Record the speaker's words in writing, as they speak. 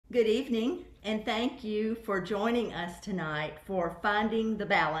Good evening, and thank you for joining us tonight for Finding the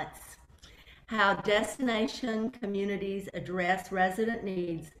Balance: How Destination Communities Address Resident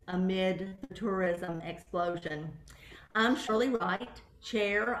Needs Amid the Tourism Explosion. I'm Shirley Wright,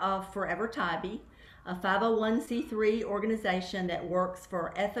 Chair of Forever Tybee, a 501c3 organization that works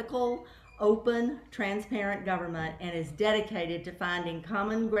for ethical, open, transparent government and is dedicated to finding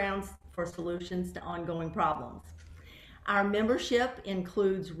common grounds for solutions to ongoing problems. Our membership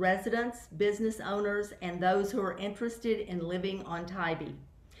includes residents, business owners, and those who are interested in living on Tybee.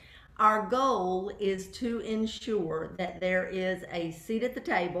 Our goal is to ensure that there is a seat at the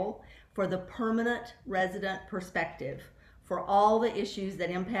table for the permanent resident perspective for all the issues that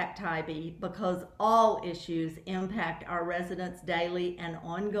impact Tybee, because all issues impact our residents' daily and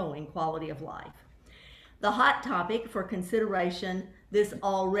ongoing quality of life. The hot topic for consideration this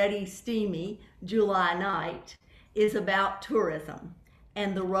already steamy July night is about tourism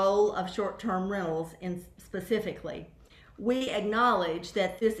and the role of short-term rentals specifically. We acknowledge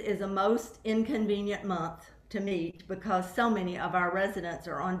that this is a most inconvenient month to meet because so many of our residents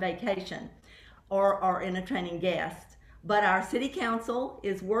are on vacation or are entertaining guests. But our City Council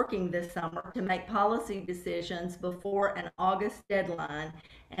is working this summer to make policy decisions before an August deadline,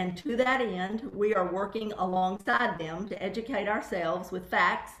 and to that end, we are working alongside them to educate ourselves with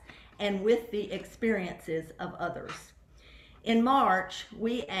facts and with the experiences of others. In March,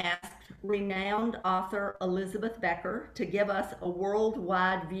 we asked renowned author Elizabeth Becker to give us a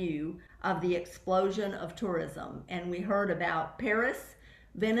worldwide view of the explosion of tourism, and we heard about Paris,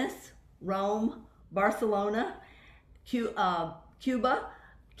 Venice, Rome, Barcelona, Cuba,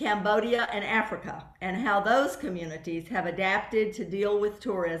 Cambodia, and Africa, and how those communities have adapted to deal with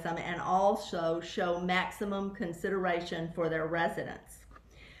tourism and also show maximum consideration for their residents.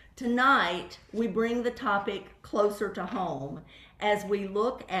 Tonight, we bring the topic closer to home as we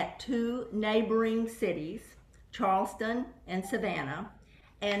look at two neighboring cities, Charleston and Savannah,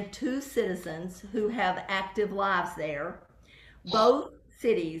 and two citizens who have active lives there. Both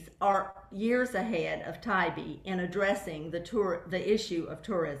cities are years ahead of Tybee in addressing the issue of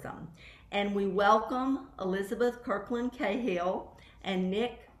tourism, and we welcome Elizabeth Kirkland Cahill and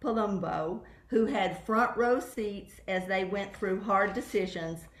Nick Palumbo, who had front row seats as they went through hard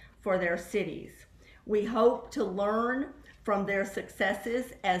decisions for their cities. We hope to learn from their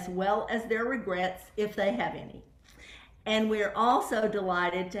successes as well as their regrets, if they have any. And we're also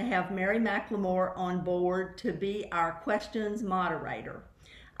delighted to have Mary McLemore on board to be our questions moderator.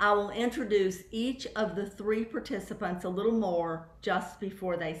 I will introduce each of the three participants a little more just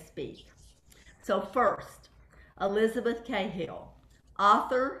before they speak. So first, Elizabeth Cahill,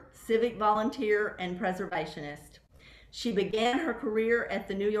 author, civic volunteer, and preservationist. She began her career at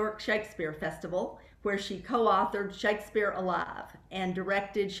the New York Shakespeare Festival, where she co-authored Shakespeare Alive and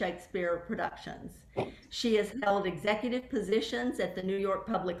directed Shakespeare productions. She has held executive positions at the New York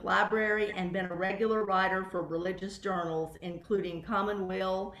Public Library and been a regular writer for religious journals, including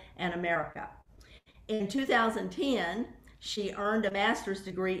Commonweal and America. In 2010, she earned a master's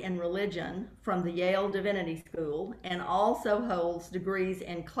degree in religion from the Yale Divinity School and also holds degrees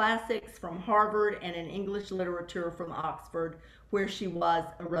in classics from Harvard and in English literature from Oxford, where she was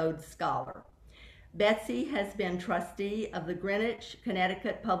a Rhodes Scholar. Betsy has been trustee of the Greenwich,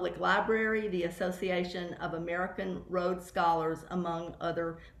 Connecticut Public Library, the Association of American Rhodes Scholars, among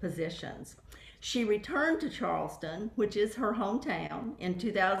other positions. She returned to Charleston, which is her hometown, in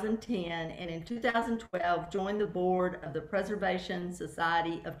 2010, and in 2012 joined the board of the Preservation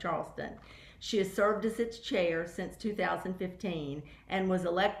Society of Charleston. She has served as its chair since 2015 and was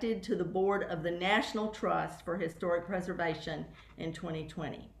elected to the board of the National Trust for Historic Preservation in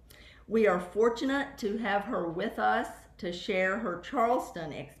 2020. We are fortunate to have her with us to share her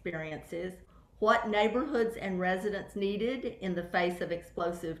Charleston experiences, what neighborhoods and residents needed in the face of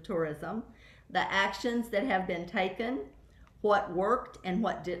explosive tourism, the actions that have been taken, what worked and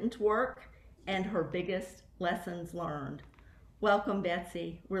what didn't work, and her biggest lessons learned. Welcome,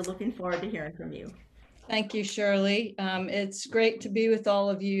 Betsy. We're looking forward to hearing from you. Thank you, Shirley. It's great to be with all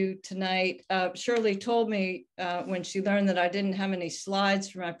of you tonight. Shirley told me when she learned that I didn't have any slides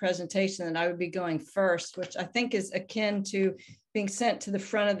for my presentation that I would be going first, which I think is akin to being sent to the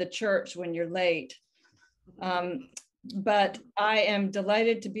front of the church when you're late. But I am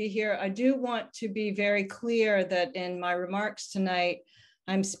delighted to be here. I do want to be very clear that in my remarks tonight,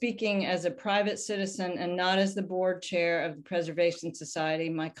 I'm speaking as a private citizen and not as the board chair of the Preservation Society.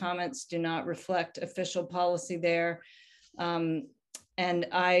 My comments do not reflect official policy there. And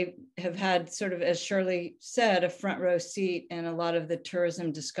I have had sort of, as Shirley said, a front row seat in a lot of the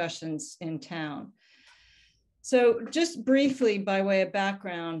tourism discussions in town. So just briefly, by way of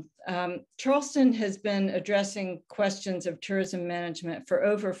background, Charleston has been addressing questions of tourism management for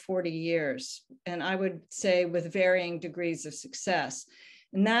over 40 years, and I would say with varying degrees of success.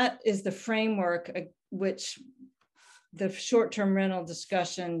 And that is the framework which the short-term rental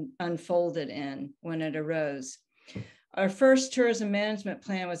discussion unfolded in when it arose. Our first tourism management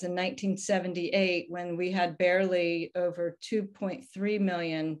plan was in 1978, when we had barely over 2.3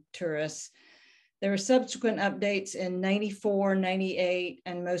 million tourists. There were subsequent updates in 94, 98,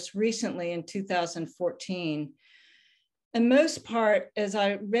 and most recently in 2014. In most part, as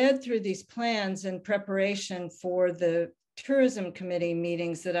I read through these plans in preparation for the tourism committee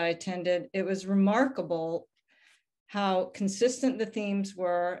meetings that I attended, it was remarkable how consistent the themes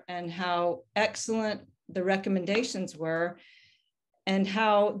were and how excellent the recommendations were, and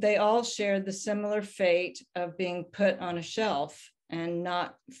how they all shared the similar fate of being put on a shelf and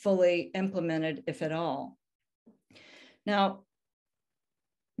not fully implemented, if at all. Now,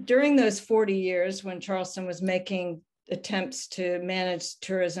 during those 40 years when Charleston was making attempts to manage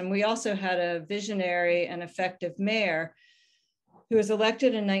tourism, we also had a visionary and effective mayor who was elected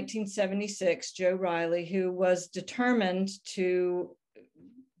in 1976, Joe Riley, who was determined to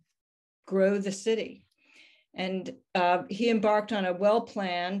grow the city. And he embarked on a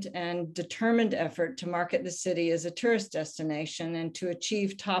well-planned and determined effort to market the city as a tourist destination and to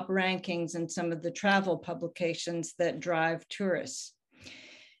achieve top rankings in some of the travel publications that drive tourists.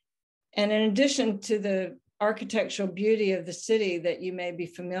 And in addition to the architectural beauty of the city that you may be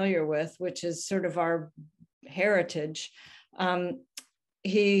familiar with, which is sort of our heritage,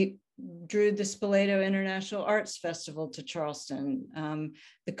 he drew the Spoleto International Arts Festival to Charleston,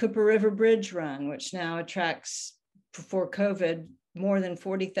 the Cooper River Bridge Run, which now attracts, before COVID, more than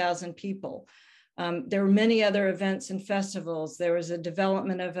 40,000 people. There were many other events and festivals. There was a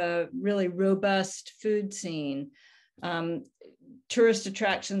development of a really robust food scene. Tourist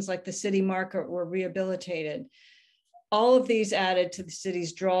attractions like the city market were rehabilitated. All of these added to the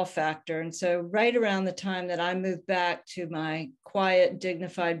city's draw factor. And so right around the time that I moved back to my quiet,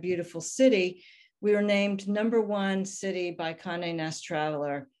 dignified, beautiful city, we were named #1 city by Condé Nast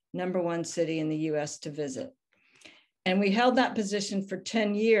Traveler, #1 city in the US to visit. And we held that position for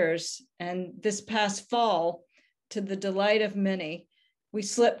 10 years. And this past fall, to the delight of many, we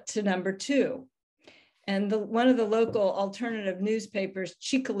slipped to #2. And one of the local alternative newspapers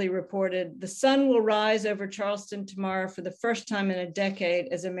cheekily reported, "The sun will rise over Charleston tomorrow for the first time in a decade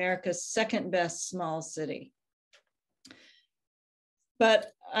as America's second best small city."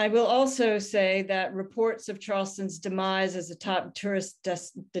 But I will also say that reports of Charleston's demise as a top tourist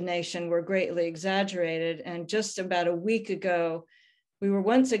destination were greatly exaggerated. And just about a week ago, we were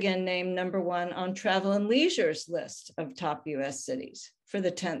once again named #1 on Travel and Leisure's list of top US cities for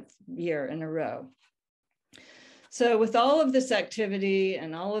the 10th year in a row. So with all of this activity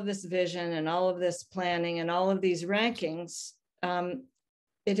and all of this vision and all of this planning and all of these rankings,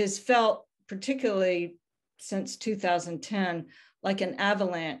 it has felt, particularly since 2010, like an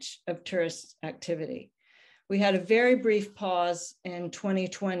avalanche of tourist activity. We had a very brief pause in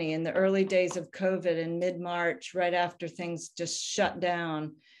 2020 in the early days of COVID in mid-March, right after things just shut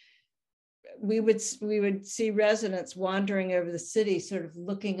down. We would see residents wandering over the city, sort of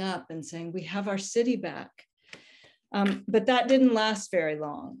looking up and saying, "We have our city back." But that didn't last very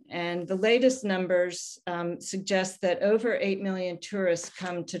long. And the latest numbers suggest that over 8 million tourists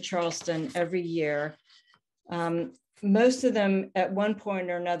come to Charleston every year. Most of them at one point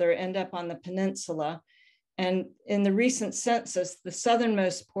or another end up on the peninsula. And in the recent census, the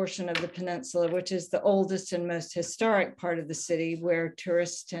southernmost portion of the peninsula, which is the oldest and most historic part of the city where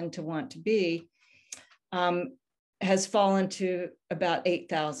tourists tend to want to be, has fallen to about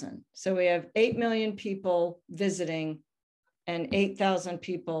 8,000. So we have 8 million people visiting and 8,000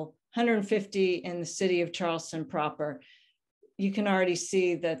 people, 150 in the city of Charleston proper. You can already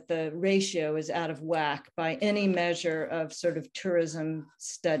see that the ratio is out of whack by any measure of sort of tourism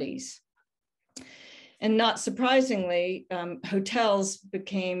studies. And not surprisingly, hotels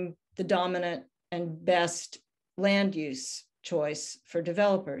became the dominant and best land use choice for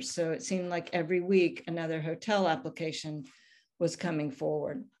developers. So it seemed like every week another hotel application was coming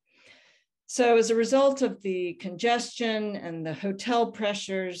forward. So as a result of the congestion and the hotel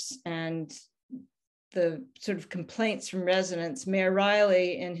pressures and the sort of complaints from residents, Mayor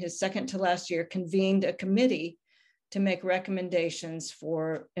Riley, in his second to last year, convened a committee to make recommendations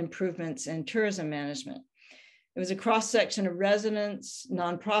for improvements in tourism management. It was a cross-section of residents,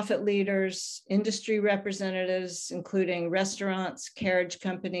 nonprofit leaders, industry representatives, including restaurants, carriage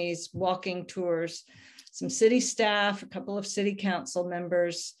companies, walking tours, some city staff, a couple of city council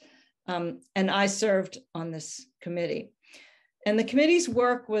members, And I served on this committee. And the committee's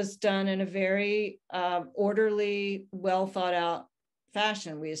work was done in a very orderly, well thought out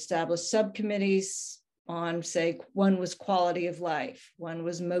fashion. We established subcommittees on, say, one was quality of life, one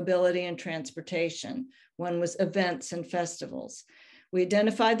was mobility and transportation, one was events and festivals. We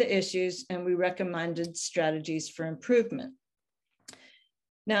identified the issues and we recommended strategies for improvement.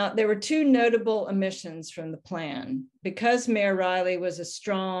 Now, there were two notable omissions from the plan. Because Mayor Riley was a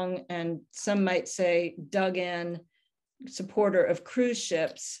strong and some might say dug in supporter of cruise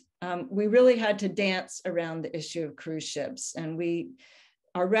ships, we really had to dance around the issue of cruise ships. And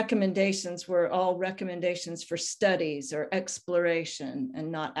our recommendations were all recommendations for studies or exploration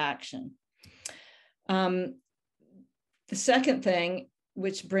and not action. The second thing,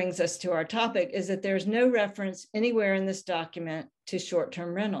 which brings us to our topic, is that there's no reference anywhere in this document to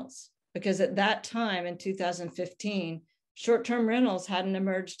short-term rentals, because at that time in 2015, short-term rentals hadn't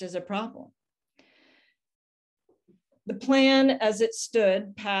emerged as a problem. The plan as it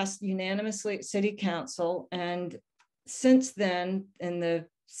stood passed unanimously at City Council, and since then, in the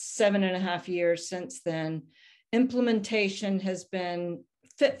 7.5 years since then, implementation has been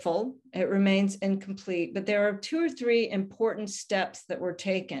fitful. It remains incomplete, but there are 2 or 3 important steps that were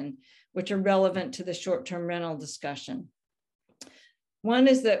taken, which are relevant to the short-term rental discussion. One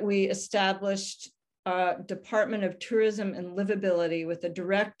is that we established a Department of Tourism and Livability with a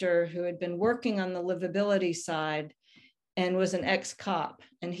director who had been working on the livability side and was an ex-cop.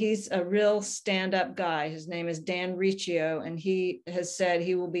 And he's a real stand-up guy. His name is Dan Riccio, and he has said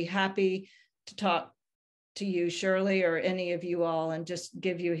he will be happy to talk to you, Shirley, or any of you all, and just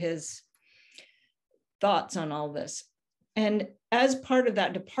give you his thoughts on all this. And as part of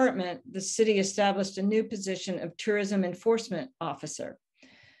that department, the city established a new position of tourism enforcement officer,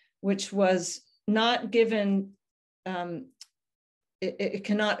 which was not given, it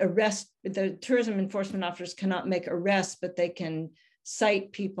cannot arrest, the tourism enforcement officers cannot make arrests, but they can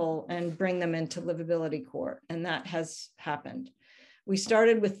cite people and bring them into livability court. And that has happened. We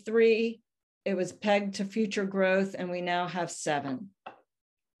started with 3. It was pegged to future growth, and we now have 7.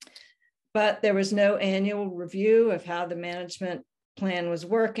 But there was no annual review of how the management plan was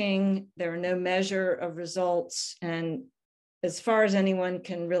working. There were no measure of results. And as far as anyone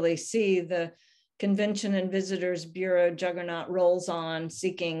can really see, the Convention and Visitors Bureau juggernaut rolls on,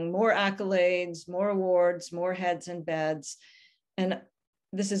 seeking more accolades, more awards, more heads and beds. And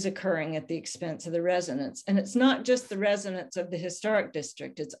this is occurring at the expense of the residents. And it's not just the residents of the historic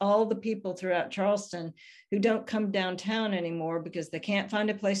district, it's all the people throughout Charleston who don't come downtown anymore because they can't find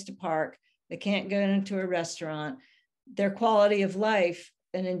a place to park, they can't go into a restaurant. Their quality of life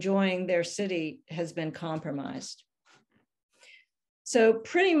and enjoying their city has been compromised. So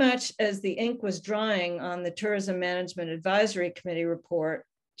pretty much as the ink was drying on the Tourism Management Advisory Committee report,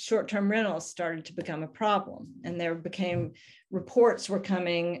 short-term rentals started to become a problem. And there became reports were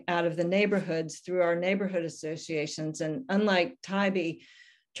coming out of the neighborhoods through our neighborhood associations. And unlike Tybee,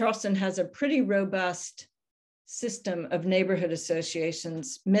 Charleston has a pretty robust system of neighborhood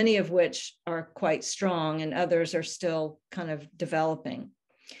associations, many of which are quite strong and others are still kind of developing.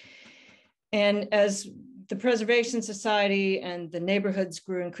 And as the Preservation Society and the neighborhoods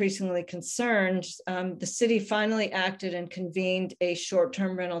grew increasingly concerned, the city finally acted and convened a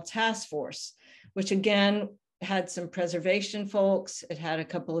short-term rental task force, which again had some preservation folks, it had a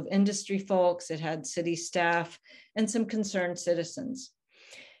couple of industry folks, it had city staff, and some concerned citizens.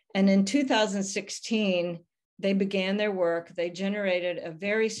 And in 2016, they began their work. They generated a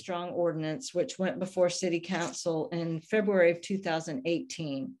very strong ordinance, which went before City Council in February of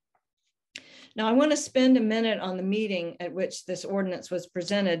 2018. Now, I want to spend a minute on the meeting at which this ordinance was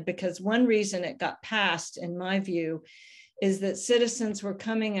presented, because one reason it got passed, in my view, is that citizens were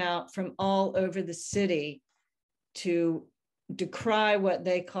coming out from all over the city to decry what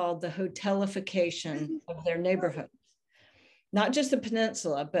they called the hotelification of their neighborhoods, not just the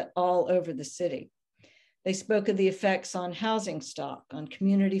peninsula, but all over the city. They spoke of the effects on housing stock, on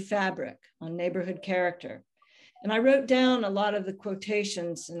community fabric, on neighborhood character. And I wrote down a lot of the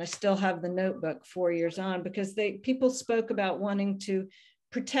quotations, and I still have the notebook 4 years on, because people spoke about wanting to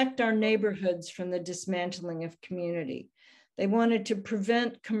protect our neighborhoods from the dismantling of community. They wanted to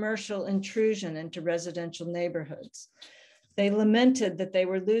prevent commercial intrusion into residential neighborhoods. They lamented that they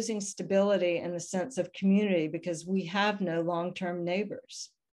were losing stability and the sense of community because we have no long-term neighbors.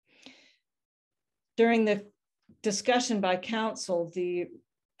 During the discussion by council, the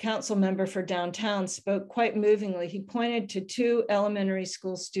council member for downtown spoke quite movingly. He pointed to 2 elementary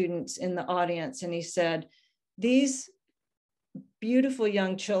school students in the audience and he said, these beautiful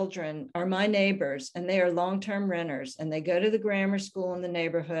young children are my neighbors, and they are long-term renters, and they go to the grammar school in the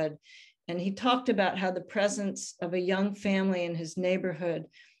neighborhood. And he talked about how the presence of a young family in his neighborhood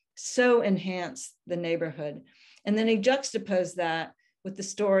so enhanced the neighborhood. And then he juxtaposed that with the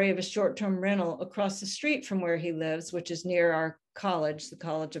story of a short-term rental across the street from where he lives, which is near our college, the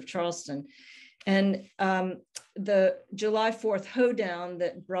College of Charleston. And the July 4th hoedown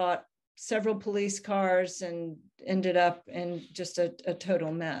that brought several police cars and ended up in just a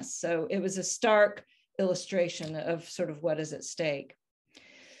total mess. So it was a stark illustration of sort of what is at stake.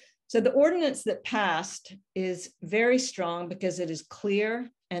 So the ordinance that passed is very strong because it is clear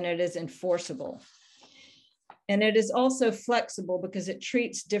and it is enforceable. And it is also flexible because it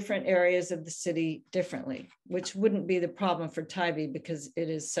treats different areas of the city differently, which wouldn't be the problem for Tybee because it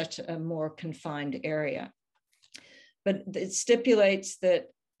is such a more confined area. But it stipulates that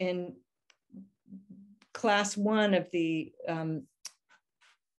in class 1 of the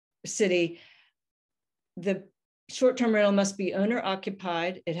city, the short-term rental must be owner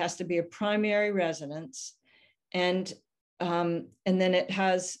occupied. It has to be a primary residence. And then it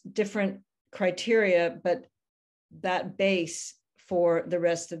has different criteria, but that base for the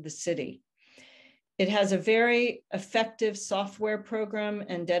rest of the city. It has a very effective software program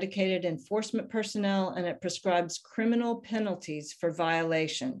and dedicated enforcement personnel, and it prescribes criminal penalties for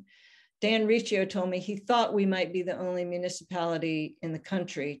violation. Dan Riccio told me he thought we might be the only municipality in the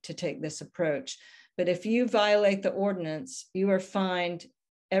country to take this approach. But if you violate the ordinance, you are fined.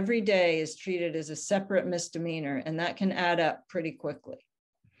 Every day is treated as a separate misdemeanor, and that can add up pretty quickly.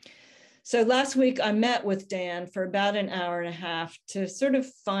 So last week I met with Dan for about an hour and a half to sort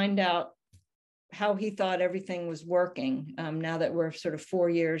of find out how he thought everything was working now that we're sort of 4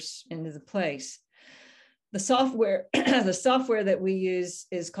 years into the place. The software, the software that we use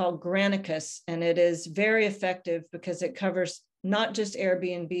is called Granicus, and it is very effective because it covers not just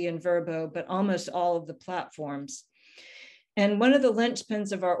Airbnb and Vrbo, but almost all of the platforms. And one of the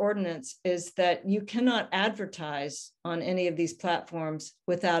linchpins of our ordinance is that you cannot advertise on any of these platforms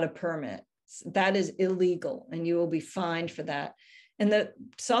without a permit. That is illegal, and you will be fined for that. And the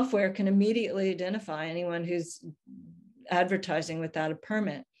software can immediately identify anyone who's advertising without a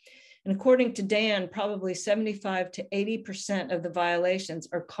permit. And according to Dan, probably 75 to 80% of the violations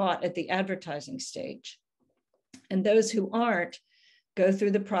are caught at the advertising stage. And those who aren't go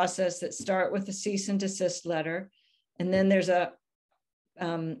through the process that start with a cease and desist letter. And then there's a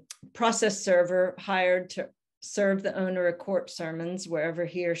process server hired to serve the owner a court summons wherever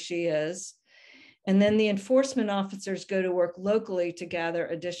he or she is. And then the enforcement officers go to work locally to gather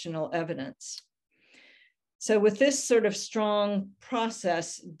additional evidence. So with this sort of strong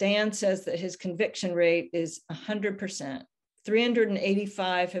process, Dan says that his conviction rate is 100%.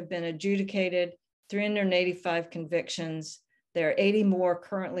 385 have been adjudicated, 385 convictions. There are 80 more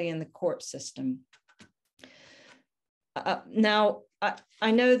currently in the court system. Now,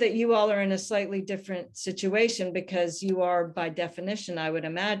 I know that you all are in a slightly different situation because you are, by definition, I would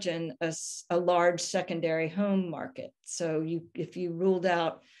imagine, a large secondary home market. So if you ruled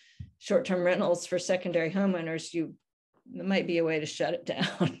out short-term rentals for secondary homeowners, it might be a way to shut it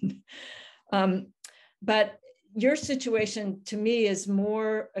down. But your situation, to me, is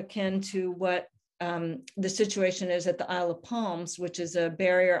more akin to what the situation is at the Isle of Palms, which is a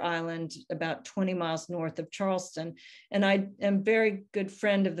barrier island about 20 miles north of Charleston. And I am a very good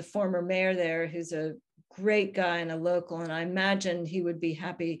friend of the former mayor there, who's a great guy and a local, and I imagine he would be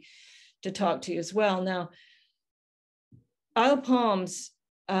happy to talk to you as well. Now, Isle of Palms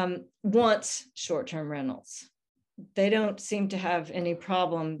wants short-term rentals. They don't seem to have any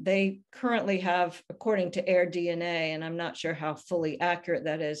problem. They currently have, according to AirDNA, and I'm not sure how fully accurate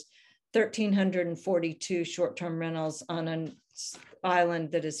that is, 1,342 short-term rentals on an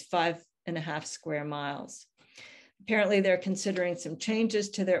island that is 5.5 square miles. Apparently, they're considering some changes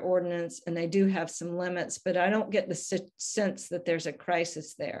to their ordinance, and they do have some limits, but I don't get the sense that there's a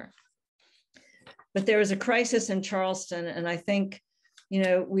crisis there. But there is a crisis in Charleston, and I think,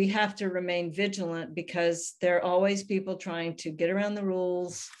 we have to remain vigilant because there are always people trying to get around the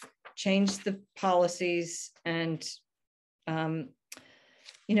rules, change the policies, and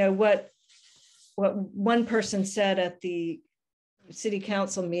what one person said at the city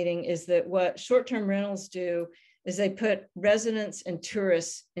council meeting is that what short-term rentals do is they put residents and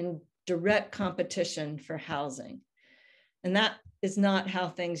tourists in direct competition for housing. And that is not how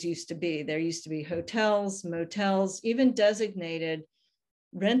things used to be. There used to be hotels, motels, even designated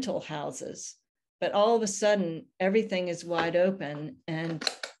rental houses. But all of a sudden, everything is wide open, and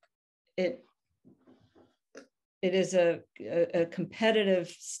it is a competitive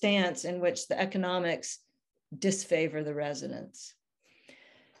stance in which the economics disfavor the residents.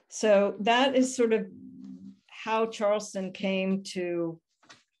 So that is sort of how Charleston came to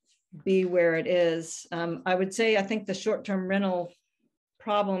be where it is. I would say, I think the short-term rental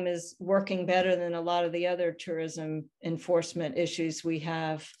problem is working better than a lot of the other tourism enforcement issues we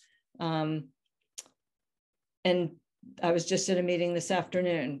have. And I was just at a meeting this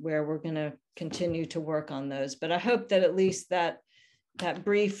afternoon where we're going to continue to work on those. But I hope that at least that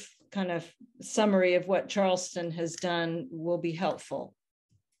brief kind of summary of what Charleston has done will be helpful.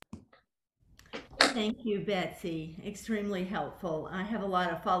 Thank you, Betsy. Extremely helpful. I have a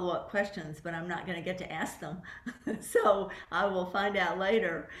lot of follow-up questions, but I'm not going to get to ask them. So I will find out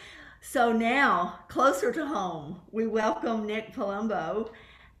later. So now, closer to home, we welcome Nick Palumbo,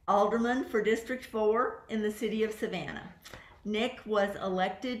 Alderman for District 4 in the city of Savannah. Nick was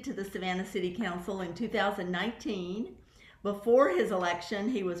elected to the Savannah City Council in 2019. Before his election,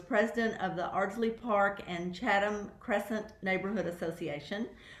 he was president of the Ardsley Park and Chatham Crescent Neighborhood Association,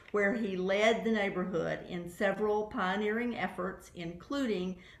 where he led the neighborhood in several pioneering efforts,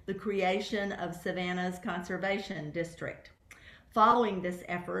 including the creation of Savannah's Conservation District. Following this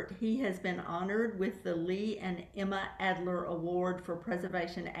effort, he has been honored with the Lee and Emma Adler Award for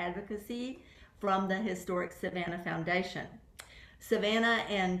Preservation Advocacy from the Historic Savannah Foundation. Savannah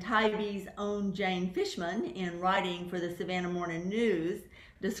and Tybee's own Jane Fishman, in writing for the Savannah Morning News,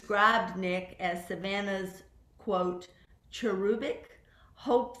 described Nick as Savannah's, quote, cherubic,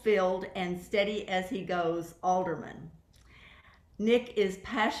 hope-filled, and steady as he goes alderman. Nick is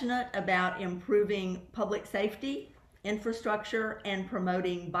passionate about improving public safety, infrastructure, and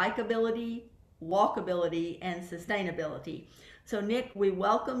promoting bikeability, walkability, and sustainability. So Nick, we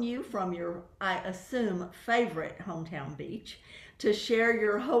welcome you from your, I assume, favorite hometown beach to share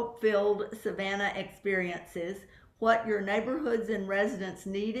your hope-filled Savannah experiences, what your neighborhoods and residents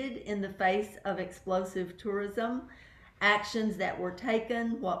needed in the face of explosive tourism, actions that were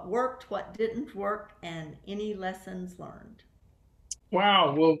taken, what worked, what didn't work, and any lessons learned.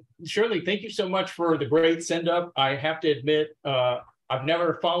 Wow. Well, Shirley, thank you so much for the great send-up. I have to admit, I've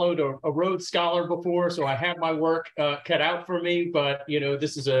never followed a Rhodes Scholar before, so I have my work cut out for me. But you know,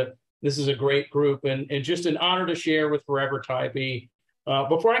 this is a great group, and just an honor to share with Forever Tybee.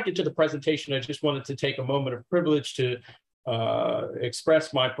 Before I get to the presentation, I just wanted to take a moment of privilege to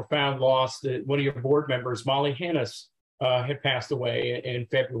express my profound loss that one of your board members, Molly Hannes, had passed away in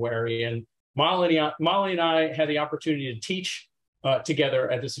February. And Molly and I had the opportunity to teach together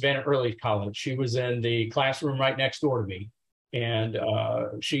at the Savannah Early College. She was in the classroom right next door to me. And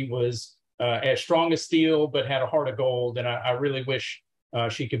she was as strong as steel, but had a heart of gold. And I really wish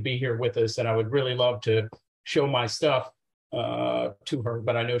she could be here with us. And I would really love to show my stuff to her,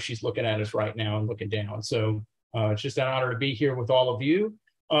 but I know she's looking at us right now and looking down. So it's just an honor to be here with all of you.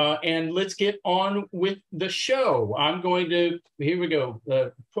 And let's get on with the show. I'm going to, here we go,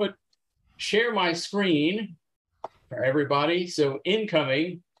 share my screen for everybody. So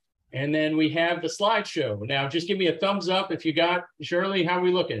incoming. And then we have the slideshow. Now, just give me a thumbs up if you got, Shirley, how are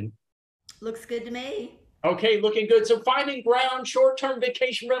we looking? Looks good to me. Okay, looking good. So finding ground, short-term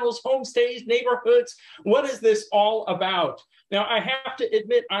vacation rentals, homestays, neighborhoods. What is this all about? Now, I have to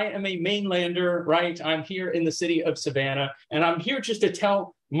admit, I am a mainlander, right? I'm here in the city of Savannah, and I'm here just to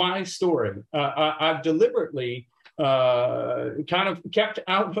tell my story. I've deliberately kind of kept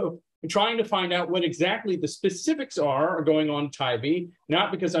out of trying to find out what exactly the specifics are going on Tybee,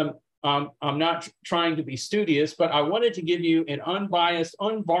 not because I'm not trying to be studious, but I wanted to give you an unbiased,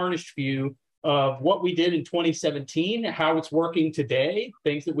 unvarnished view of what we did in 2017, how it's working today,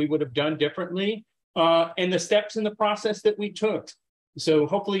 things that we would have done differently, and the steps in the process that we took. So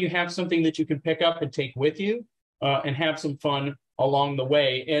hopefully you have something that you can pick up and take with you and have some fun along the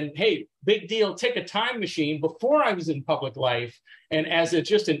way. And hey, big deal, take a time machine before I was in public life and as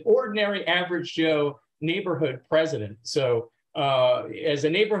just an ordinary average Joe neighborhood president. So as a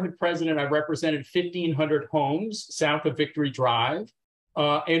neighborhood president, I represented 1,500 homes south of Victory Drive.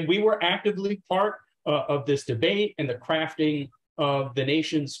 And we were actively part of this debate and the crafting of the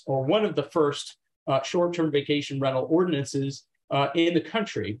nation's, or one of the first short-term vacation rental ordinances in the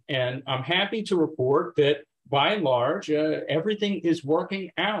country. And I'm happy to report that by and large, everything is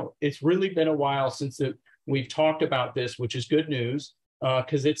working out. It's really been a while since we've talked about this, which is good news,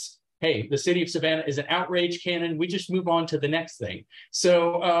 because it's, hey, the city of Savannah is an outrage cannon. We just move on to the next thing.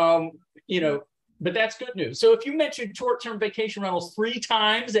 So, you know, but that's good news. So if you mentioned short-term vacation rentals 3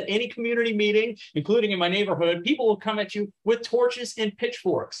 times at any community meeting, including in my neighborhood, people will come at you with torches and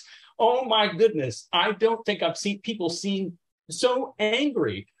pitchforks. Oh my goodness. I don't think I've seen people seem so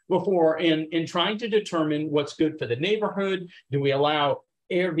angry before in trying to determine what's good for the neighborhood. Do we allow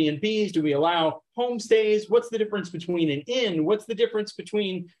Airbnbs? Do we allow homestays? What's the difference between an inn? What's the difference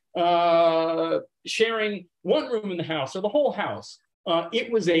between sharing one room in the house or the whole house?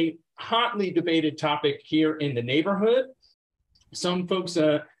 It was a hotly debated topic here in the neighborhood. Some folks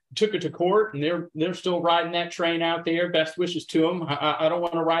took it to court, and they're still riding that train out there. Best wishes to them. I don't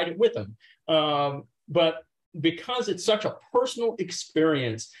want to ride it with them. But because it's such a personal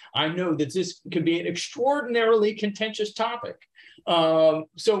experience, I know that this can be an extraordinarily contentious topic.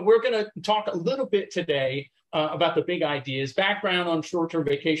 So we're going to talk a little bit today about the big ideas, background on short-term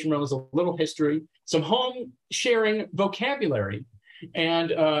vacation rentals, a little history, some home sharing vocabulary,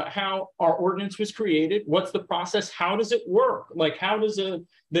 and how our ordinance was created. What's the process? How does it work? Like, how does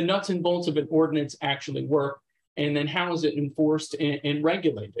the nuts and bolts of an ordinance actually work? And then how is it enforced and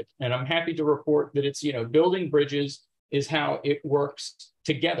regulated? And I'm happy to report that it's, building bridges is how it works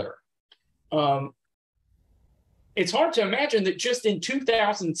together. It's hard to imagine that just in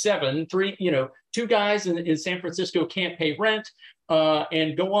 2007, two guys in San Francisco can't pay rent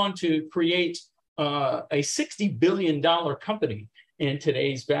and go on to create a $60 billion company in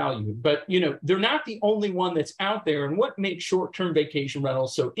today's value. But, they're not the only one that's out there. And what makes short-term vacation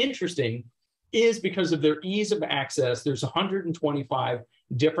rentals so interesting is because of their ease of access. There's 125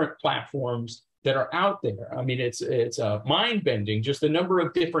 different platforms that are out there. I mean, it's mind-bending, just the number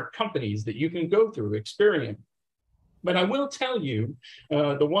of different companies that you can go through, experience. But I will tell you,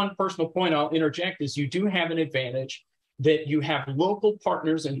 the one personal point I'll interject is you do have an advantage that you have local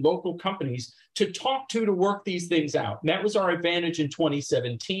partners and local companies to talk to work these things out. And that was our advantage in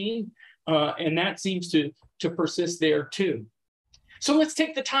 2017, and that seems to persist there too. So let's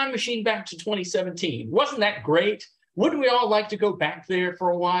take the time machine back to 2017. Wasn't that great? Wouldn't we all like to go back there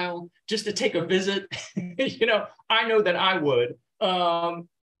for a while just to take a visit? I know that I would.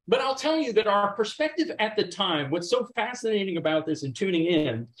 But I'll tell you that our perspective at the time, what's so fascinating about this and tuning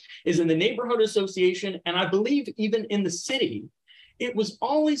in, is in the neighborhood association, and I believe even in the city, it was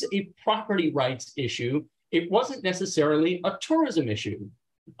always a property rights issue. It wasn't necessarily a tourism issue.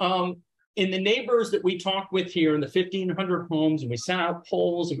 In the neighbors that we talked with here in the 1,500 homes, and we sent out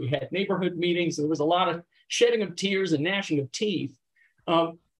polls and we had neighborhood meetings, and there was a lot of shedding of tears and gnashing of teeth.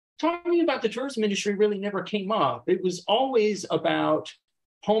 Talking about the tourism industry really never came up. It was always about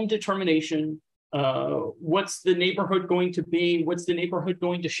home determination. What's the neighborhood going to be? What's the neighborhood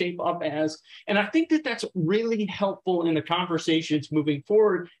going to shape up as? And I think that that's really helpful in the conversations moving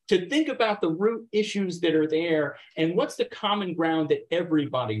forward to think about the root issues that are there and what's the common ground that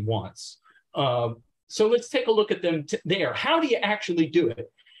everybody wants. So let's take a look at them there. How do you actually do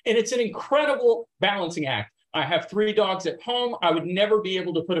it? And it's an incredible balancing act. I have 3 dogs at home. I would never be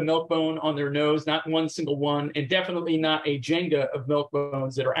able to put a milk bone on their nose, not one single one, and definitely not a Jenga of milk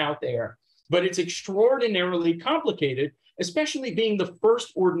bones that are out there. But it's extraordinarily complicated, especially being the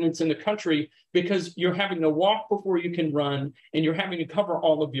first ordinance in the country, because you're having to walk before you can run, and you're having to cover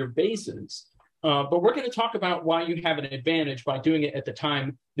all of your bases. But we're going to talk about why you have an advantage by doing it at the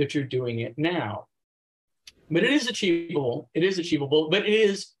time that you're doing it now. But it is achievable. It is achievable, but it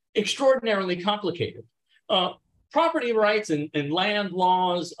is extraordinarily complicated. Property rights and land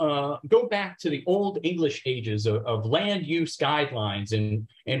laws go back to the old English ages of land use guidelines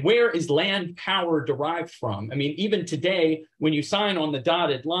and where is land power derived from. I mean, even today, when you sign on the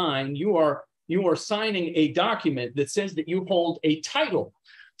dotted line, you are signing a document that says that you hold a title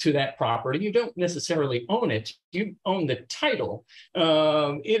to that property. You don't necessarily own it, you own the title.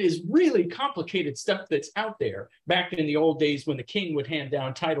 It is really complicated stuff that's out there back in the old days when the king would hand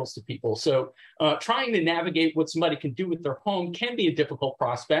down titles to people. So trying to navigate what somebody can do with their home can be a difficult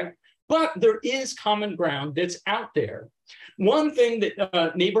prospect, but there is common ground that's out there. One thing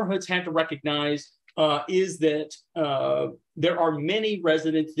that neighborhoods have to recognize is that there are many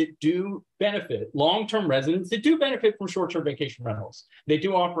residents that do benefit, long-term residents that do benefit from short-term vacation rentals. They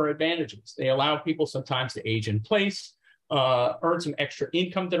do offer advantages. They allow people sometimes to age in place, earn some extra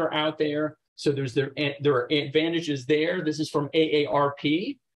income that are out there. So there are advantages there. This is from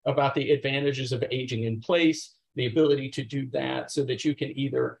AARP about the advantages of aging in place, the ability to do that so that you can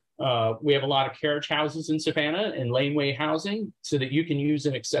either, we have a lot of carriage houses in Savannah and laneway housing so that you can use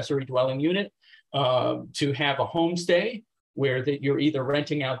an accessory dwelling unit to have a homestay where that you're either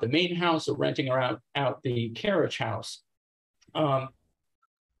renting out the main house or renting out the carriage house. And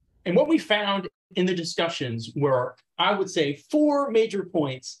what we found in the discussions were, I would say, 4 major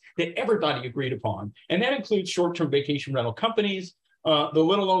points that everybody agreed upon. And that includes short-term vacation rental companies, the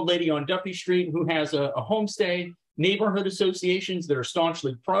little old lady on Duffy Street who has a homestay, neighborhood associations that are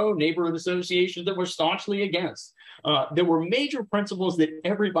staunchly pro, neighborhood associations that were staunchly against. There were major principles that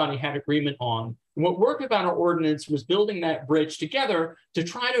everybody had agreement on What worked about our ordinance was building that bridge together to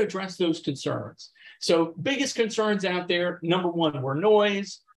try to address those concerns. So biggest concerns out there, number one, were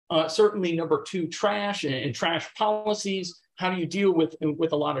noise. Certainly number two, trash and trash policies. How do you deal with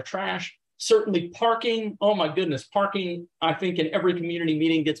a lot of trash? Certainly parking. Oh my goodness, parking, I think in every community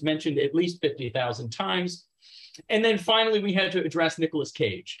meeting gets mentioned at least 50,000 times. And then finally, we had to address Nicolas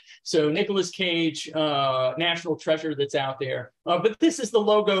Cage. So Nicolas Cage, national treasure that's out there. But this is the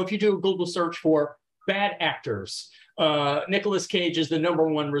logo. If you do a Google search for bad actors, Nicolas Cage is the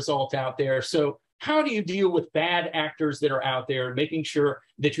 #1 result out there. So how do you deal with bad actors that are out there, making sure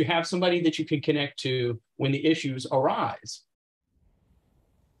that you have somebody that you can connect to when the issues arise?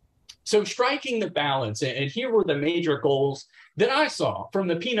 So striking the balance, and here were the major goals that I saw from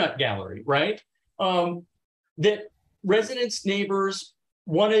the peanut gallery, right? That residents, neighbors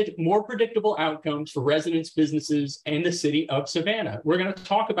wanted more predictable outcomes for residents, businesses, and the city of Savannah. We're going to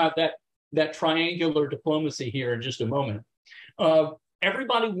talk about that triangular diplomacy here in just a moment.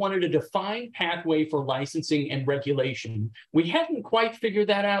 Everybody wanted a defined pathway for licensing and regulation. We hadn't quite figured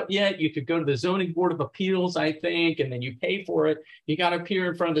that out yet. You could go to the Zoning Board of Appeals, I think, and then you pay for it. You got to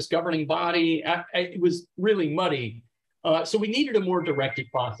appear in front of this governing body. It was really muddy. So we needed a more directed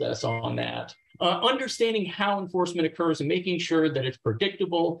process on that. Understanding how enforcement occurs and making sure that it's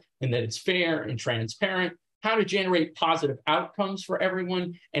predictable and that it's fair and transparent, how to generate positive outcomes for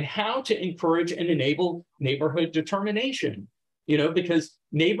everyone, and how to encourage and enable neighborhood determination. You know, because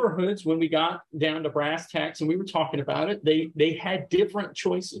neighborhoods, when we got down to brass tacks and we were talking about it, they had different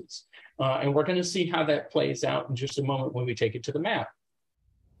choices. And we're going to see how that plays out in just a moment when we take it to the map.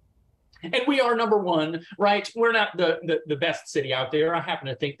 And we are #1, right? We're not the best city out there. I happen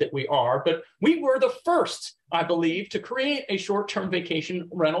to think that we are, but we were the first, I believe, to create a short-term vacation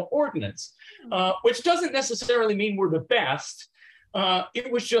rental ordinance, which doesn't necessarily mean we're the best. It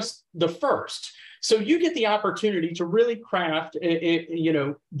was just the first. So you get the opportunity to really craft,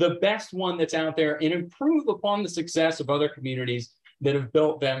 the best one that's out there and improve upon the success of other communities that have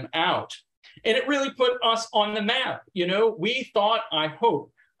built them out. And it really put us on the map. You know, we thought, I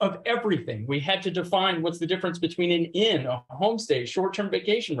hope, of everything. We had to define what's the difference between an inn, a homestay, short-term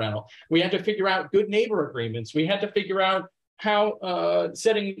vacation rental. We had to figure out good neighbor agreements. We had to figure out how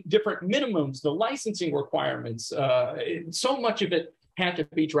setting different minimums, the licensing requirements, so much of it had to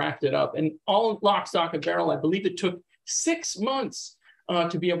be drafted up, and all lock, stock, and barrel. I believe it took 6 months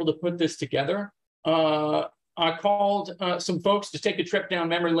to be able to put this together. I called some folks to take a trip down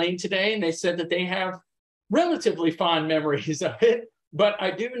memory lane today, and they said that they have relatively fond memories of it. But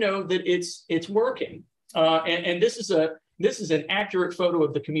I do know that it's working, and this is an accurate photo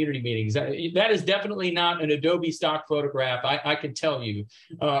of the community meetings. That is definitely not an Adobe stock photograph. I can tell you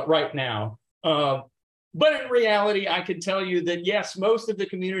right now. But in reality, I can tell you that, yes, most of the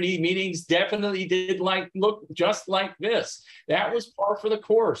community meetings definitely did look just like this. That was par for the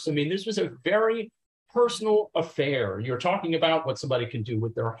course. I mean, this was a very personal affair. You're talking about what somebody can do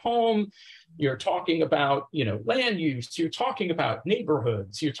with their home. You're talking about, land use. You're talking about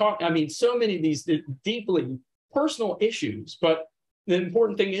neighborhoods. So many of these deeply personal issues. But the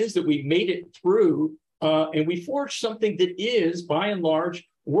important thing is that we made it through and we forged something that is, by and large,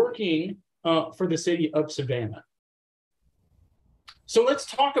 working for the city of Savannah. So let's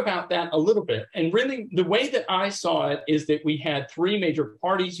talk about that a little bit. And really, the way that I saw it is that we had 3 major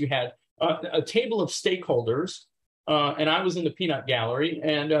parties. You had a table of stakeholders, and I was in the peanut gallery.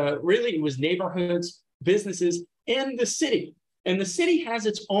 And really, it was neighborhoods, businesses, and the city. And the city has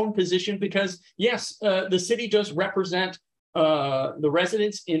its own position because, yes, the city does represent the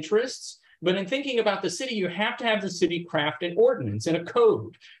residents' interests. But in thinking about the city, you have to have the city craft an ordinance and a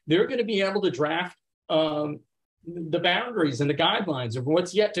code. They're going to be able to draft the boundaries and the guidelines of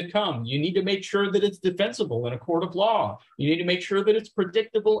what's yet to come. You need to make sure that it's defensible in a court of law. You need to make sure that it's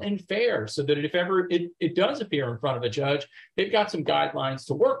predictable and fair so that if ever it does appear in front of a judge, they've got some guidelines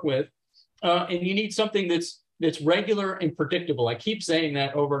to work with. And you need something that's regular and predictable. I keep saying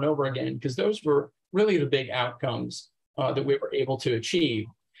that over and over again because those were really the big outcomes that we were able to achieve.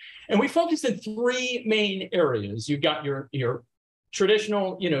 And we focused in 3 main areas. You've got your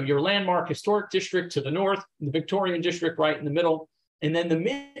traditional, your landmark historic district to the north, the Victorian district right in the middle, and then the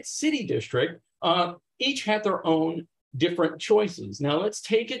mid-city district. Each had their own different choices. Now let's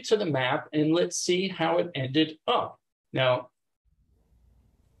take it to the map and let's see how it ended up. Now,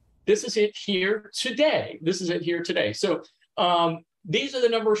 this is it here today. So these are the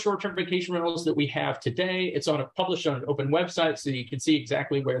number of short-term vacation rentals that we have today. It's published on an open website, so you can see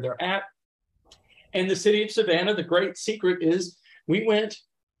exactly where they're at. And the city of Savannah, the great secret is we went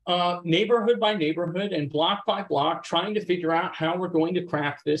neighborhood by neighborhood and block by block, trying to figure out how we're going to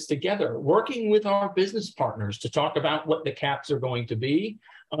craft this together, working with our business partners to talk about what the caps are going to be,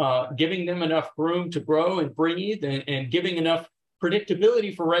 giving them enough room to grow and breathe, and giving enough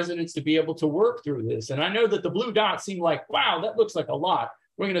predictability for residents to be able to work through this. And I know that the blue dots seem like, wow, that looks like a lot.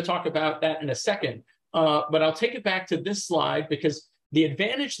 We're going to talk about that in a second. But I'll take it back to this slide, because the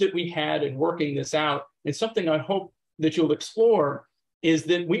advantage that we had in working this out, and something I hope that you'll explore, is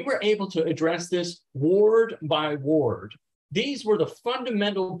that we were able to address this ward by ward. These were the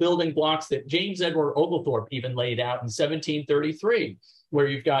fundamental building blocks that James Edward Oglethorpe even laid out in 1733, where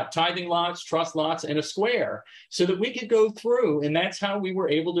you've got tithing lots, trust lots, and a square, so that we could go through, and that's how we were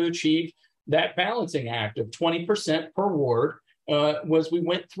able to achieve that balancing act of 20% per ward, was we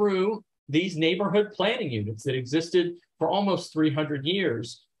went through these neighborhood planning units that existed for almost 300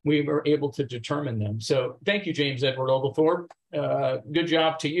 years. We were able to determine them. So thank you, James Edward Oglethorpe. Good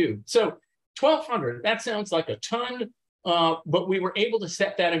job to you. So 1,200, that sounds like a ton, but we were able to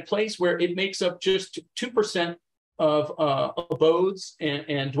set that in place where it makes up just 2% of abodes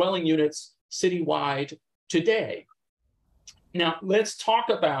and dwelling units citywide today. Now, let's talk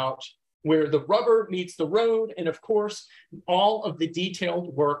about where the rubber meets the road, and of course, all of the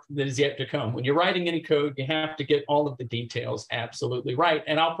detailed work that is yet to come. When you're writing any code, you have to get all of the details absolutely right.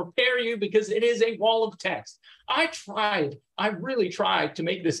 And I'll prepare you, because it is a wall of text. I really tried to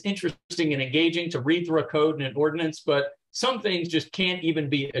make this interesting and engaging to read through a code and an ordinance, but some things just can't even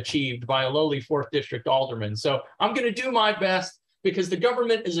be achieved by a lowly 4th District Alderman. So I'm going to do my best, because the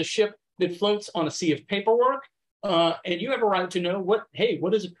government is a ship that floats on a sea of paperwork. And you have a right to know what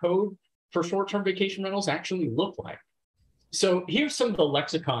does a code for short-term vacation rentals actually look like? So here's some of the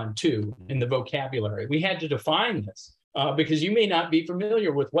lexicon too, in the vocabulary. We had to define this because you may not be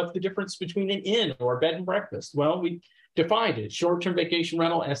familiar with what's the difference between an inn or a bed and breakfast. Well, we defined it. Short-term vacation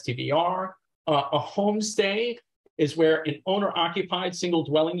rental, STVR. A homestay is where an owner-occupied single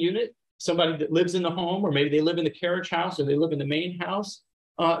dwelling unit, somebody that lives in the home, or maybe they live in the carriage house, or they live in the main house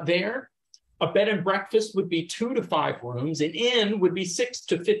there. A bed and breakfast would be 2 to 5 rooms. An inn would be 6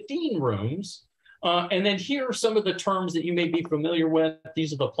 to 15 rooms. And then here are some of the terms that you may be familiar with.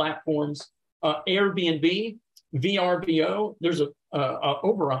 These are the platforms. Airbnb, VRBO, there's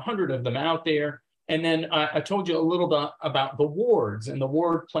over 100 of them out there. And then I told you a little bit about the wards and the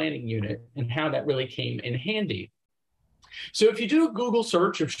ward planning unit and how that really came in handy. So if you do a Google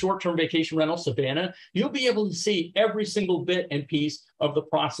search of short-term vacation rental Savannah, you'll be able to see every single bit and piece of the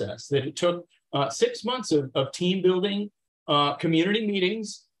process, that it took 6 months of team building, community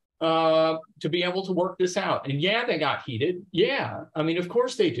meetings to be able to work this out. And yeah, they got heated. Yeah, I mean, of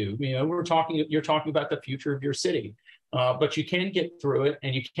course they do. You know, you're talking about the future of your city, but you can get through it,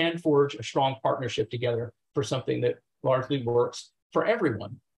 and you can forge a strong partnership together for something that largely works for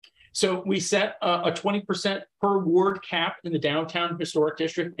everyone. So we set a 20% per ward cap in the downtown historic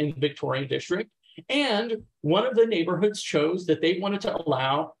district and the Victorian district. And one of the neighborhoods chose that they wanted to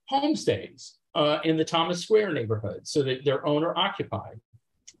allow homestays in the Thomas Square neighborhood, so that they're owner occupied.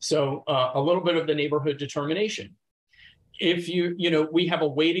 So a little bit of the neighborhood determination. If we have a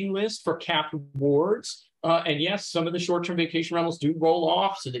waiting list for capped wards. And yes, some of the short-term vacation rentals do roll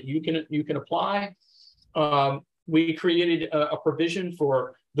off so that you can apply. We created a provision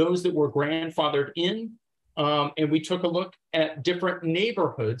for those that were grandfathered in, and we took a look at different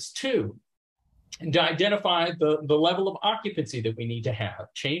neighborhoods too, and to identify the level of occupancy that we need to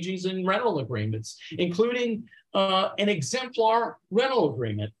have, changes in rental agreements, including an exemplar rental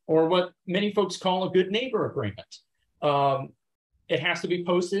agreement, or what many folks call a good neighbor agreement. It has to be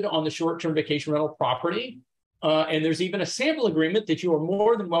posted on the short-term vacation rental property, and there's even a sample agreement that you are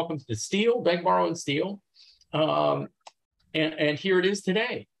more than welcome to steal, beg, borrow, and steal. And here it is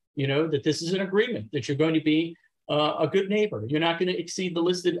today, that this is an agreement that you're going to be a good neighbor. You're not going to exceed the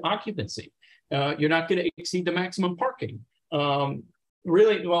listed occupancy. You're not going to exceed the maximum parking.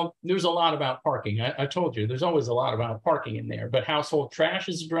 Really, well, there's a lot about parking. I told you, there's always a lot about parking in there, but household trash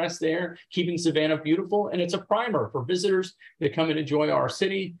is addressed there, keeping Savannah beautiful. And it's a primer for visitors that come and enjoy our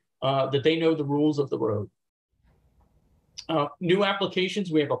city, that they know the rules of the road. New applications,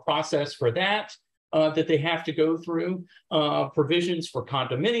 we have a process for that. That they have to go through, provisions for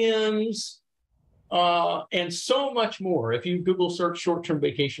condominiums, and so much more. If you Google search short-term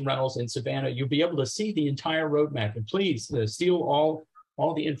vacation rentals in Savannah, you'll be able to see the entire roadmap. And please steal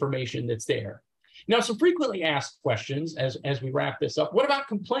all the information that's there. Now, some frequently asked questions as we wrap this up. What about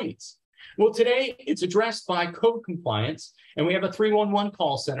complaints? Well, today it's addressed by code compliance, and we have a 311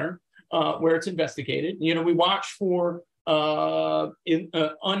 call center where it's investigated. We watch for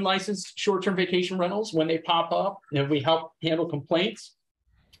unlicensed short-term vacation rentals when they pop up, and we help handle complaints.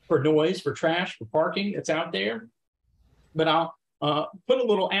 for noise, for trash, for parking that's out there. But I'll put a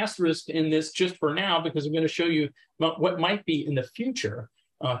little asterisk in this just for now, because I'm going to show you what might be in the future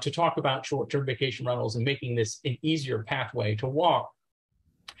to talk about short-term vacation rentals and making this an easier pathway to walk.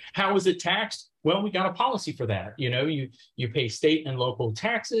 How is it taxed? Well, we got a policy for that. You know, you pay state and local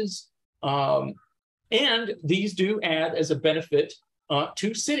taxes, and these do add as a benefit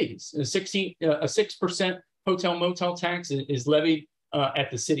to cities. A 6% hotel motel tax is levied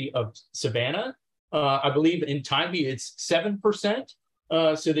at the city of Savannah. I believe in Tybee it's 7%,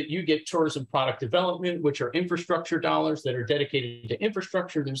 so that you get tourism product development, which are infrastructure dollars that are dedicated to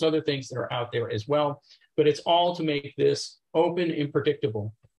infrastructure. There's other things that are out there as well, but it's all to make this open and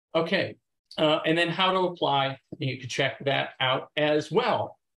predictable. Okay, and then how to apply, and you can check that out as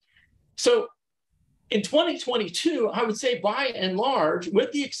well. So in 2022, I would say by and large,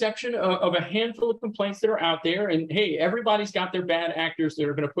 with the exception of a handful of complaints that are out there, and hey, everybody's got their bad actors that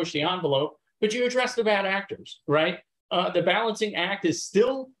are going to push the envelope, but you address the bad actors, right? The balancing act is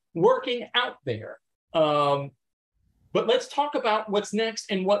still working out there. But let's talk about what's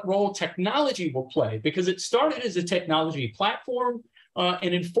next and what role technology will play, because it started as a technology platform,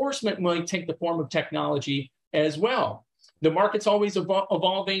 and enforcement might take the form of technology as well. The market's always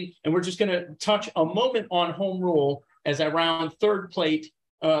evolving, and we're just going to touch a moment on home rule as I round third plate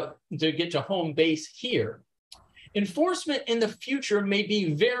to get to home base here. Enforcement in the future may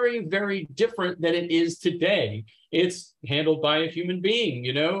be very, very different than it is today. It's handled by a human being,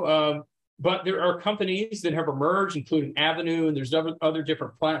 you know, but there are companies that have emerged, including Avenue, and there's other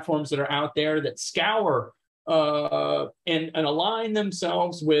different platforms that are out there that scour and align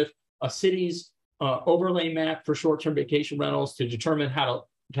themselves with a city's overlay map for short-term vacation rentals to determine how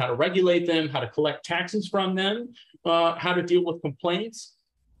to regulate them, how to collect taxes from them, how to deal with complaints.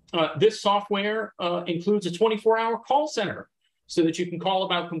 This software includes a 24-hour call center so that you can call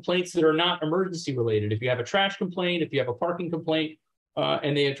about complaints that are not emergency related. If you have a trash complaint, if you have a parking complaint,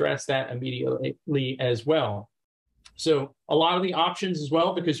 and they address that immediately as well. So a lot of the options as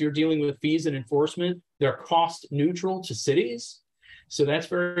well, because you're dealing with fees and enforcement, they're cost neutral to cities. So that's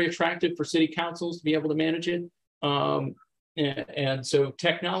very attractive for city councils to be able to manage it. And so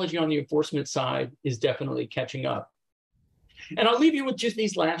technology on the enforcement side is definitely catching up. And I'll leave you with just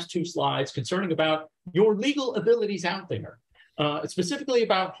these last two slides concerning about your legal abilities out there, specifically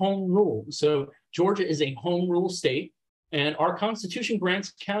about home rule. So Georgia is a home rule state, and our Constitution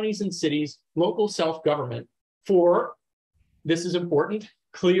grants counties and cities local self-government for, this is important,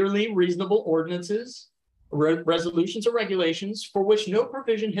 clearly reasonable ordinances, resolutions, or regulations for which no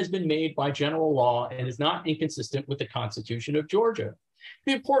provision has been made by general law and is not inconsistent with the Constitution of Georgia.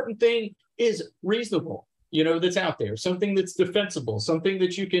 The important thing is reasonable, you know, that's out there, something that's defensible, something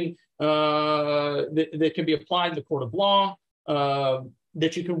that you can, that can be applied in the court of law,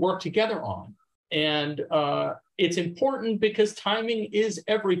 that you can work together on. And it's important because timing is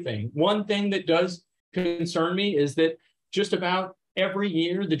everything. One thing that does concern me is that just about every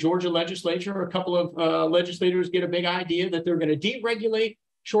year, the Georgia legislature, a couple of legislators get a big idea that they're going to deregulate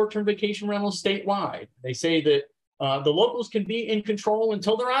short-term vacation rentals statewide. They say that the locals can be in control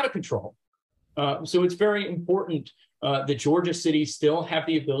until they're out of control. So it's very important that Georgia cities still have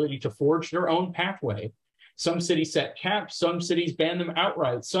the ability to forge their own pathway. Some cities set caps, some cities ban them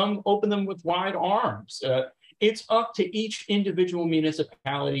outright, some open them with wide arms. It's up to each individual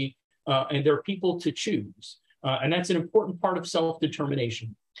municipality and their people to choose. And that's an important part of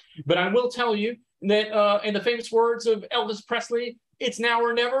self-determination. But I will tell you that in the famous words of Elvis Presley, it's now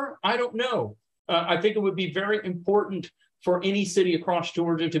or never. I don't know. I think it would be very important for any city across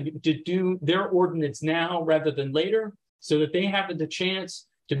Georgia to do their ordinance now rather than later, so that they have the chance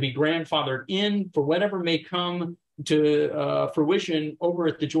to be grandfathered in for whatever may come to fruition over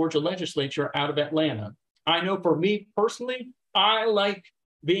at the Georgia legislature out of Atlanta. I know for me personally, I like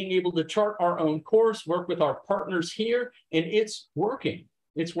being able to chart our own course, work with our partners here, and it's working.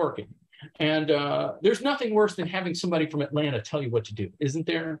 It's working. And there's nothing worse than having somebody from Atlanta tell you what to do, isn't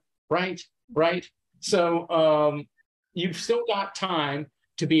there? Right? Right? So you've still got time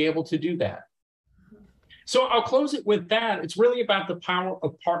to be able to do that. So I'll close it with that. It's really about the power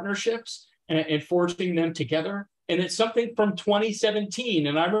of partnerships and forging them together. And it's something from 2017.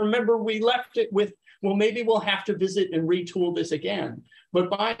 And I remember we left it with, well, maybe we'll have to visit and retool this again. But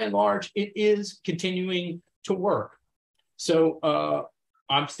by and large, it is continuing to work. So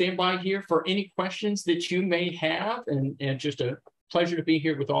I'm standby here for any questions that you may have, and just a pleasure to be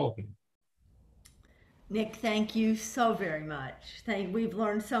here with all of you. Nick, thank you so very much. We've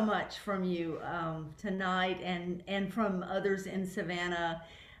learned so much from you tonight, and from others in Savannah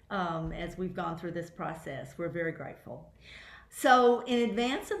as we've gone through this process. We're very grateful. So in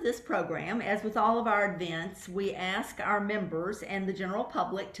advance of this program, as with all of our events, we ask our members and the general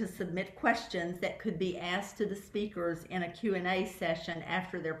public to submit questions that could be asked to the speakers in a Q&A session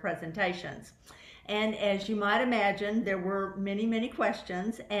after their presentations. And as you might imagine, there were many, many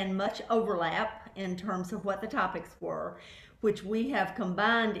questions and much overlap in terms of what the topics were, which we have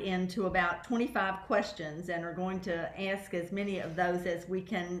combined into about 25 questions and are going to ask as many of those as we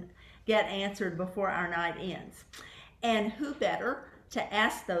can get answered before our night ends. And who better to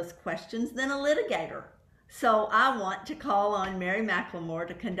ask those questions than a litigator? So I want to call on Mary McLemore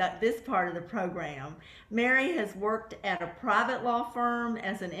to conduct this part of the program. Mary has worked at a private law firm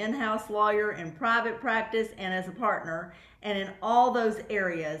as an in-house lawyer in private practice and as a partner. And in all those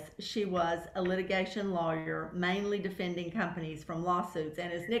areas, she was a litigation lawyer, mainly defending companies from lawsuits.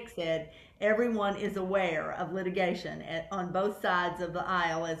 And as Nick said, everyone is aware of litigation on both sides of the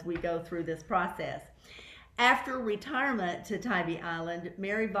aisle as we go through this process. After retirement to Tybee Island,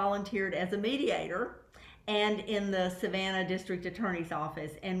 Mary volunteered as a mediator and in the Savannah District Attorney's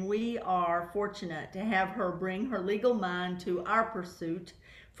Office. And we are fortunate to have her bring her legal mind to our pursuit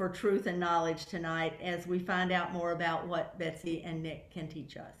for truth and knowledge tonight as we find out more about what Betsy and Nick can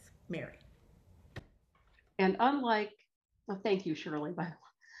teach us. Mary. And unlike, well, thank you, Shirley.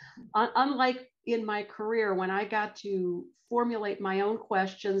 Unlike in my career, when I got to formulate my own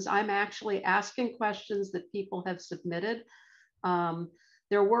questions, I'm actually asking questions that people have submitted.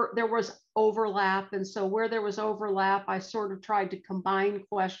 There was overlap, and so where there was overlap, I sort of tried to combine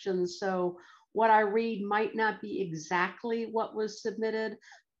questions. So what I read might not be exactly what was submitted,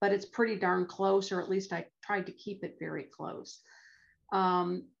 but it's pretty darn close, or at least I tried to keep it very close.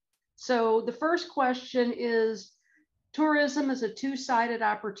 So the first question is, tourism is a two-sided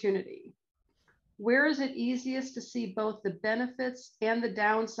opportunity. Where is it easiest to see both the benefits and the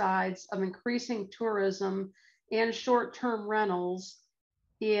downsides of increasing tourism and short-term rentals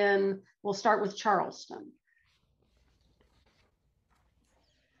in, we'll start with Charleston.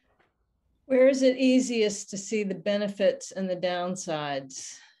 Where is it easiest to see the benefits and the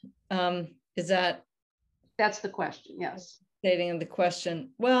downsides? Is that? That's the question, yes. Stating the question.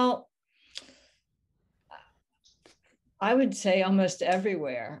 Well, I would say almost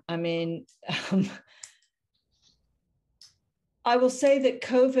everywhere. I mean, I will say that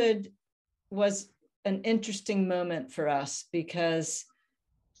COVID was an interesting moment for us because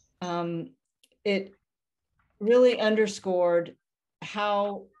it really underscored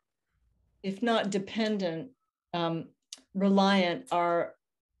how, if not dependent, reliant our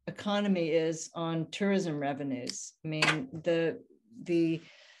economy is on tourism revenues. I mean, the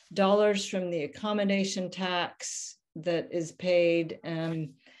dollars from the accommodation tax that is paid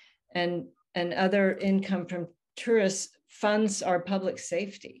and other income from tourists funds our public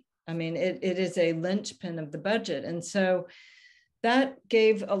safety. I mean, it is a linchpin of the budget. And so that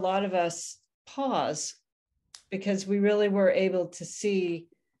gave a lot of us pause because we really were able to see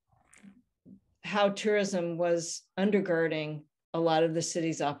how tourism was undergirding a lot of the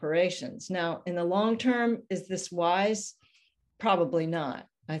city's operations. Now, in the long term, is this wise? Probably not.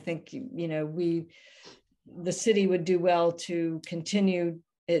 I think, you know, the city would do well to continue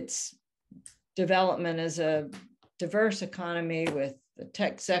its development as a diverse economy with the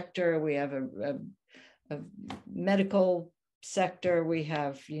tech sector. We have a medical sector, we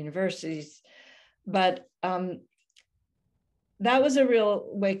have universities, but that was a real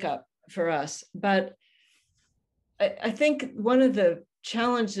wake up for us. But I think one of the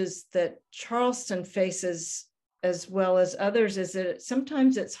challenges that Charleston faces, as well as others, is that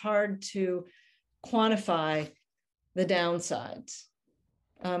sometimes it's hard to quantify the downsides.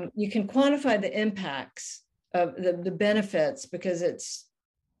 You can quantify the impacts of the benefits because it's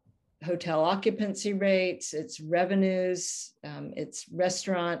hotel occupancy rates, it's revenues, it's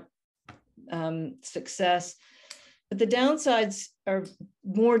restaurant success. But the downsides are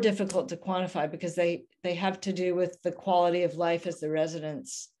more difficult to quantify because they have to do with the quality of life as the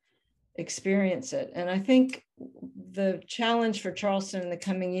residents experience it. And I think the challenge for Charleston in the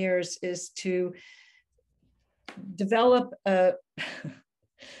coming years is to develop a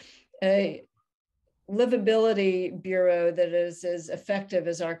livability bureau that is as effective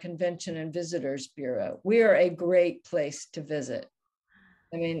as our Convention and Visitors Bureau. We are a great place to visit.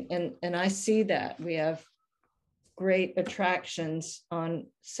 I mean, and I see that. We have great attractions on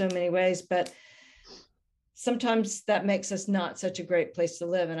so many ways, but sometimes that makes us not such a great place to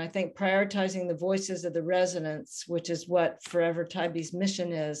live. And I think prioritizing the voices of the residents, which is what Forever Tybee's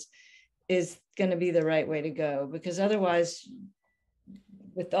mission is going to be the right way to go, because otherwise,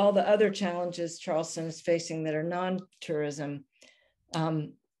 with all the other challenges Charleston is facing that are non-tourism,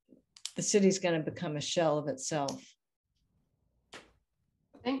 the city's going to become a shell of itself.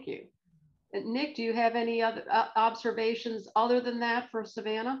 Thank you. And Nick, do you have any other observations other than that for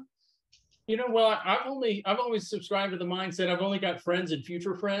Savannah? You know, well, I've always subscribed to the mindset I've only got friends and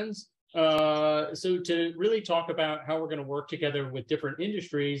future friends. So to really talk about how we're going to work together with different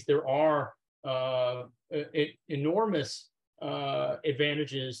industries, there are enormous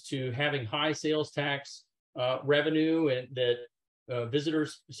advantages to having high sales tax revenue, and that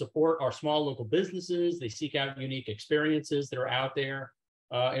visitors support our small local businesses. They seek out unique experiences that are out there.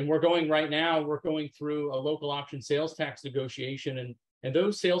 And we're going through a local option sales tax negotiation, and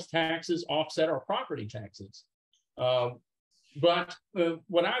those sales taxes offset our property taxes. But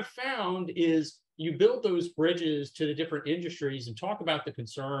what I've found is you build those bridges to the different industries and talk about the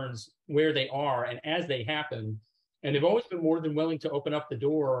concerns where they are and as they happen. And they've always been more than willing to open up the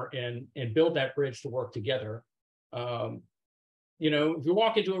door and build that bridge to work together. You know, if you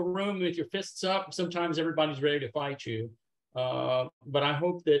walk into a room with your fists up, sometimes everybody's ready to fight you. But I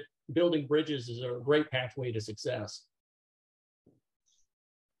hope that building bridges is a great pathway to success.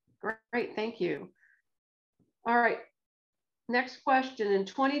 Great, thank you. All right, next question. In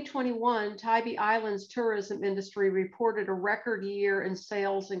 2021, Tybee Island's tourism industry reported a record year in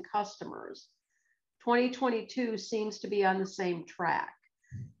sales and customers. 2022 seems to be on the same track.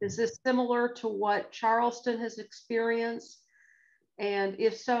 Is this similar to what Charleston has experienced? And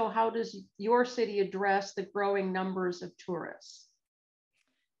if so, how does your city address the growing numbers of tourists?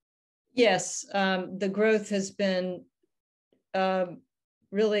 Yes, the growth has been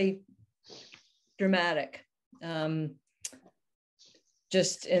really dramatic.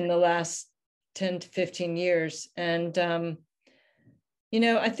 Just in the last 10 to 15 years. And, you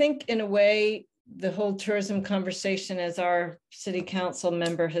know, I think in a way, the whole tourism conversation, as our city council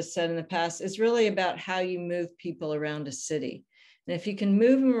member has said in the past, is really about how you move people around a city. And if you can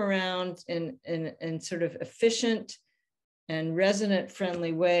move them around in sort of efficient and resident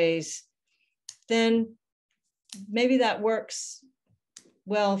friendly ways, then maybe that works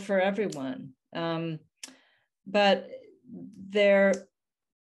well for everyone. But there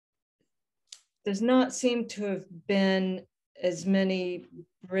does not seem to have been as many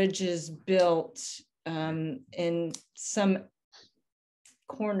bridges built in some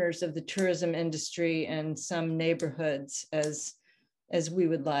corners of the tourism industry and some neighborhoods as we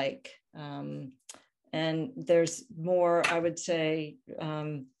would like. And there's more, I would say,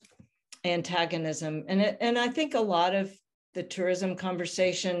 antagonism. And I think a lot of the tourism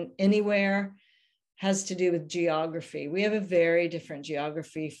conversation anywhere has to do with geography. We have a very different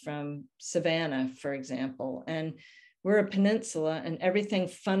geography from Savannah, for example, and we're a peninsula and everything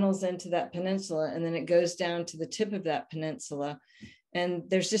funnels into that peninsula and then it goes down to the tip of that peninsula and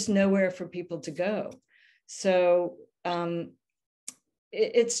there's just nowhere for people to go. So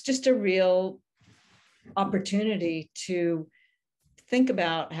it's just a real opportunity to think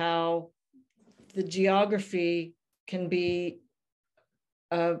about how the geography can be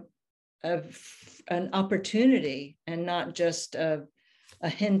an opportunity and not just a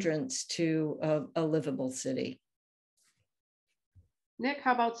hindrance to a livable city. Nick,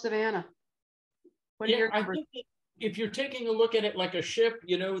 how about Savannah? What are Yeah, your I numbers? think if you're taking a look at it like a ship,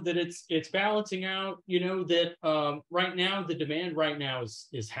 you know, that it's balancing out, you know, that right now, the demand right now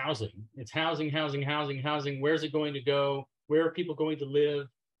is housing. It's housing. Where's it going to go? Where are people going to live?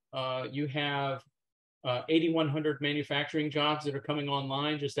 You have 8,100 manufacturing jobs that are coming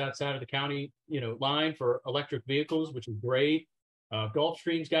online just outside of the county, you know, line for electric vehicles, which is great.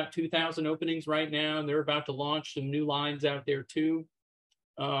 Gulfstream's got 2,000 openings right now, and they're about to launch some new lines out there too.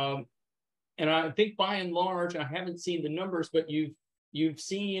 And I think by and large, I haven't seen the numbers, but you've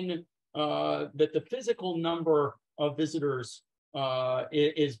seen that the physical number of visitors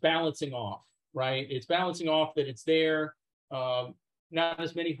is balancing off, right? It's balancing off that it's there. Not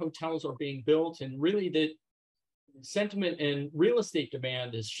as many hotels are being built, and really the sentiment and real estate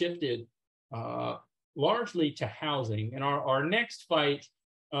demand has shifted largely to housing. And our next fight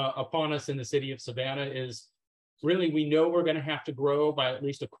upon us in the city of Savannah is really, we know we're going to have to grow by at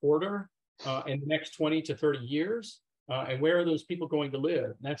least a quarter in the next 20 to 30 years. And where are those people going to live?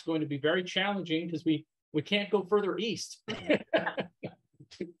 And that's going to be very challenging because we can't go further east.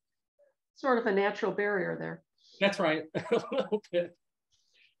 Sort of a natural barrier there. That's right, a little bit.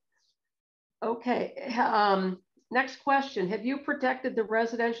 Okay, next question. Have you protected the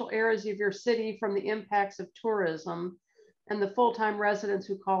residential areas of your city from the impacts of tourism and the full-time residents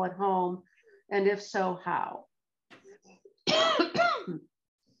who call it home? And if so, how?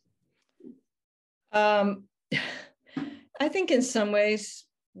 I think in some ways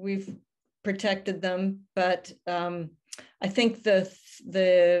we've protected them, but I think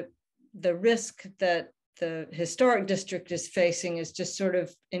the risk that the historic district is facing is just sort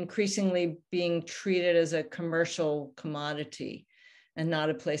of increasingly being treated as a commercial commodity and not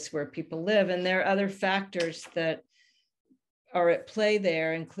a place where people live. And there are other factors that are at play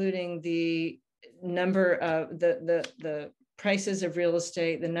there, including the number of the prices of real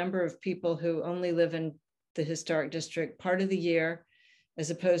estate, the number of people who only live in the historic district part of the year, as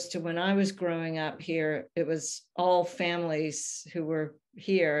opposed to when I was growing up here, it was all families who were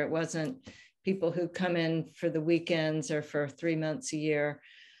here. It wasn't people who come in for the weekends or for 3 months a year.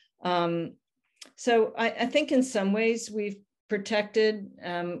 So I think in some ways we've protected.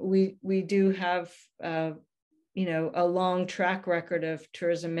 We do have a long track record of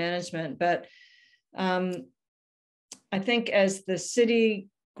tourism management, but I think as the city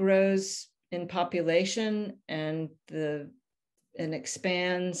grows in population and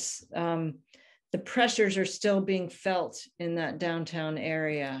expands, the pressures are still being felt in that downtown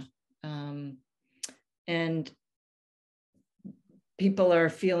area. And people are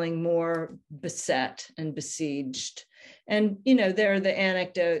feeling more beset and besieged. And, there are the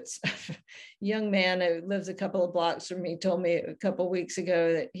anecdotes. A young man who lives a couple of blocks from me told me a couple of weeks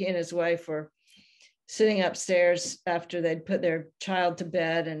ago that he and his wife were sitting upstairs after they'd put their child to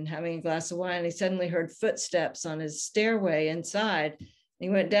bed and having a glass of wine. He suddenly heard footsteps on his stairway inside. He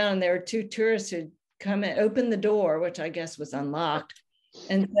went down and there were two tourists who'd come in, opened the door, which I guess was unlocked,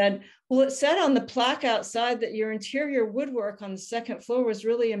 and said, well, it said on the plaque outside that your interior woodwork on the second floor was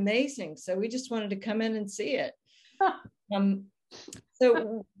really amazing. So we just wanted to come in and see it.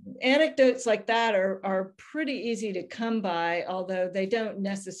 So anecdotes like that are pretty easy to come by, although they don't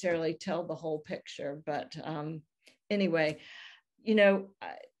necessarily tell the whole picture. But anyway,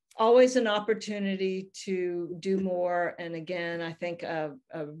 always an opportunity to do more. And again, I think a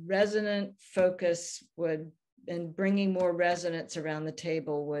resident focus and bringing more residents around the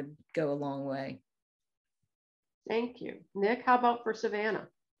table would go a long way. Thank you. Nick, how about for Savannah?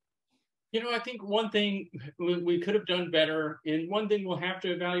 I think one thing we could have done better, and one thing we'll have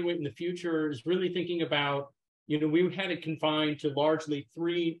to evaluate in the future, is really thinking about, we had it confined to largely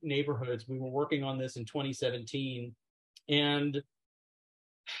 3 neighborhoods. We were working on this in 2017, and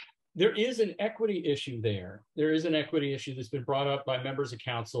there is an equity issue there. There is an equity issue that's been brought up by members of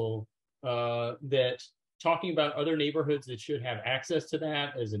council, that talking about other neighborhoods that should have access to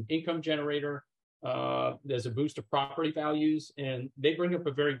that as an income generator. There's a boost of property values, and they bring up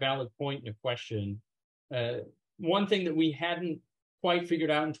a very valid point and a question. One thing that we hadn't quite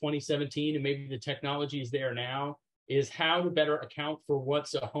figured out in 2017, and maybe the technology is there now, is how to better account for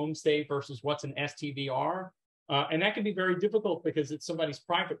what's a homestay versus what's an STVR. And that can be very difficult because it's somebody's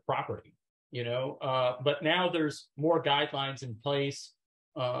private property, but now there's more guidelines in place.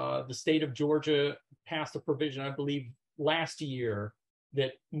 The state of Georgia passed a provision, I believe, last year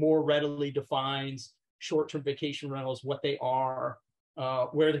that more readily defines short-term vacation rentals, what they are,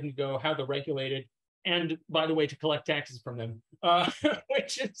 where they can go, how they're regulated, and by the way, to collect taxes from them,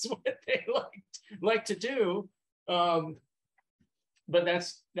 which is what they like to do. But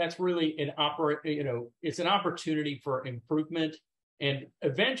that's really it's an opportunity for improvement. And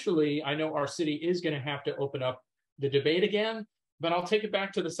eventually, I know our city is going to have to open up the debate again. But I'll take it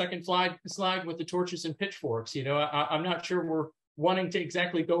back to the second slide with the torches and pitchforks. I'm not sure we're wanting to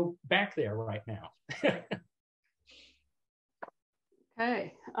exactly go back there right now.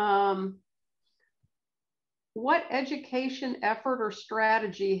 Okay. What education effort or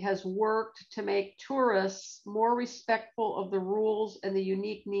strategy has worked to make tourists more respectful of the rules and the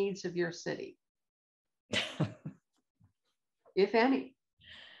unique needs of your city? If any.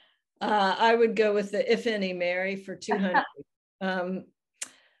 I would go with the if any, Mary, for 200.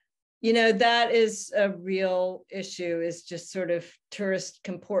 That is a real issue, is just sort of tourist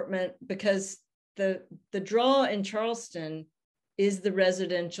comportment, because the draw in Charleston is the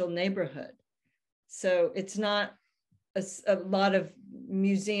residential neighborhood. So it's not a lot of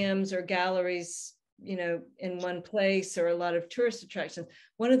museums or galleries, in one place, or a lot of tourist attractions.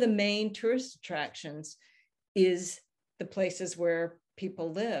 One of the main tourist attractions is the places where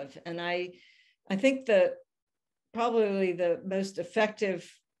people live. And I think that probably the most effective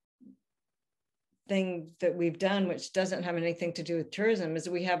thing that we've done, which doesn't have anything to do with tourism, is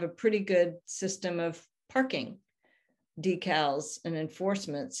we have a pretty good system of parking decals and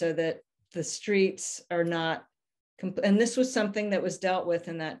enforcement, so that the streets are not, and this was something that was dealt with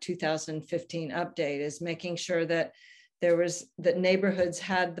in that 2015 update, is making sure that that neighborhoods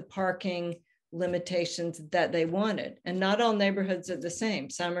had the parking limitations that they wanted. And not all neighborhoods are the same.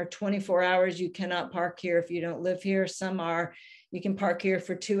 Some are 24 hours, you cannot park here if you don't live here. Some are, you can park here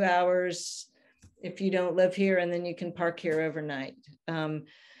for 2 hours if you don't live here, and then you can park here overnight.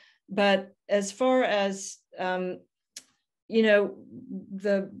 But as far as, you know,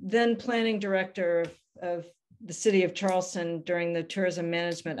 the then planning director of the city of Charleston during the tourism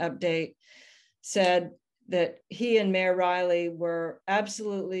management update said that he and Mayor Riley were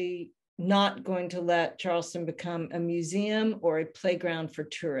absolutely not going to let Charleston become a museum or a playground for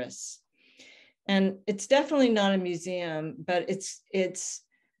tourists. And it's definitely not a museum, but its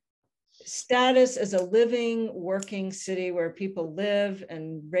status as a living, working city where people live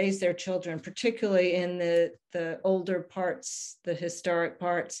and raise their children, particularly in the older parts, the historic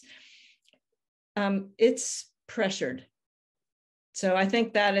parts, it's pressured. So I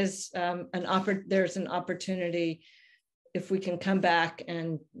think that is there's an opportunity if we can come back,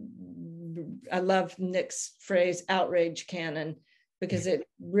 and I love Nick's phrase, outrage cannon, because it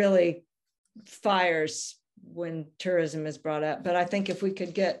really fires when tourism is brought up. But I think if we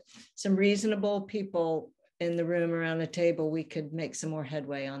could get some reasonable people in the room around the table, we could make some more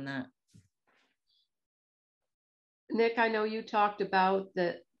headway on that. Nick, I know you talked about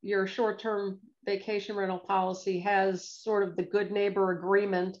that your short-term vacation rental policy has sort of the good neighbor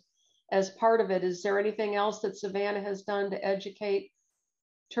agreement as part of it. Is there anything else that Savannah has done to educate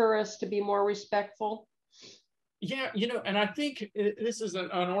tourists to be more respectful? Yeah, you know, and I think this is an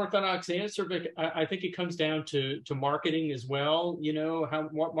unorthodox answer, but I think it comes down to marketing as well. You know,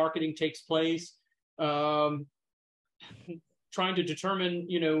 what marketing takes place, trying to determine,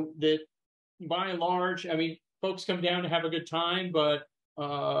 you know, that by and large, I mean, folks come down to have a good time, but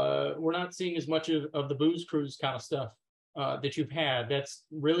we're not seeing as much of the booze cruise kind of stuff that you've had. That's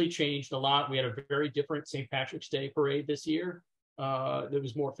really changed a lot. We had a very different St. Patrick's Day parade this year that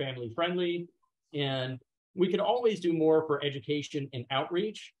was more family friendly, and we could always do more for education and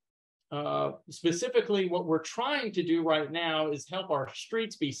outreach. Specifically, what we're trying to do right now is help our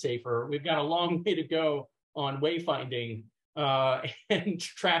streets be safer. We've got a long way to go on wayfinding and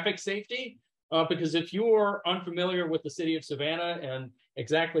traffic safety, because if you're unfamiliar with the city of Savannah and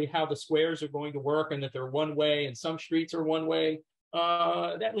exactly how the squares are going to work and that they're one way and some streets are one way,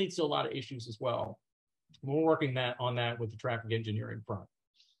 that leads to a lot of issues as well. We're working on that with the traffic engineering front.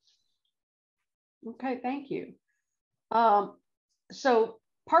 Okay, thank you. So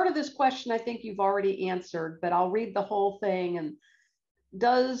part of this question I think you've already answered, but I'll read the whole thing. And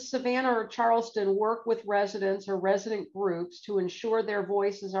does Savannah or Charleston work with residents or resident groups to ensure their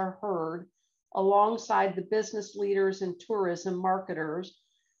voices are heard alongside the business leaders and tourism marketers?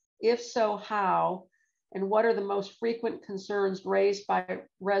 If so, how? And what are the most frequent concerns raised by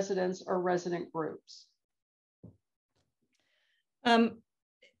residents or resident groups?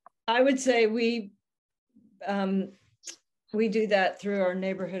 I would say we do that through our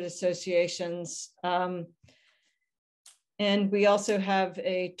neighborhood associations. And we also have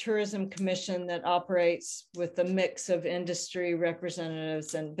a tourism commission that operates with a mix of industry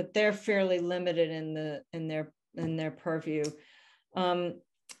representatives, but they're fairly limited in their purview.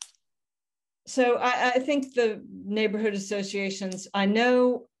 So I think the neighborhood associations, I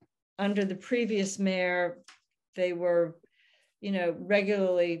know under the previous mayor, they were, you know,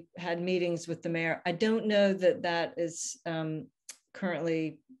 regularly had meetings with the mayor. I don't know that that is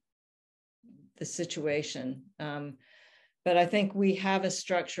currently the situation. But I think we have a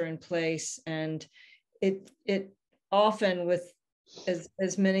structure in place, and it often, with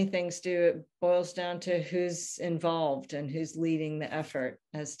as many things do, it boils down to who's involved and who's leading the effort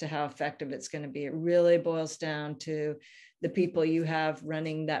as to how effective it's going to be. It really boils down to the people you have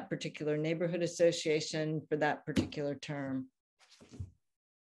running that particular neighborhood association for that particular term.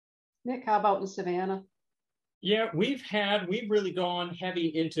 Nick, how about in Savannah? Yeah, we've really gone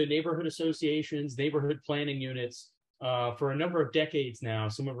heavy into neighborhood associations, neighborhood planning units for a number of decades now.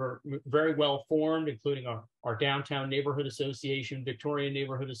 Some of them are very well formed, including our Downtown Neighborhood Association, Victorian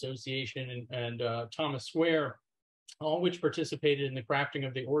Neighborhood Association, and Thomas Square, all which participated in the crafting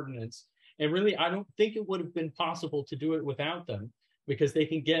of the ordinance. And really, I don't think it would have been possible to do it without them, because they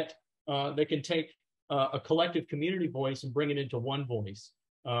can take a collective community voice and bring it into one voice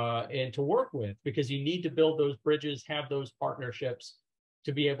and to work with, because you need to build those bridges, have those partnerships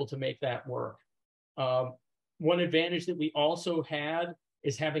to be able to make that work. One advantage that we also had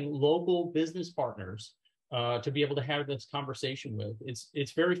is having local business partners to be able to have this conversation with.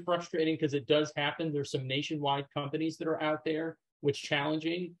 It's very frustrating because it does happen. There's some nationwide companies that are out there, which is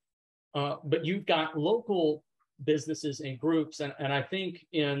challenging, but you've got local businesses and groups. And I think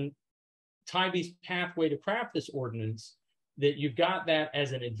in Tybee's pathway to craft this ordinance, that you've got that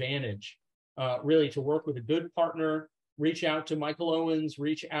as an advantage, really, to work with a good partner, reach out to Michael Owens,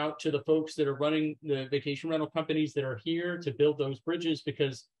 reach out to the folks that are running the vacation rental companies that are here to build those bridges,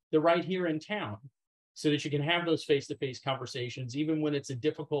 because they're right here in town. so that you can have those face-to-face conversations, even when it's a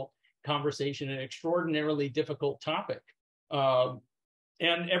difficult conversation, an extraordinarily difficult topic.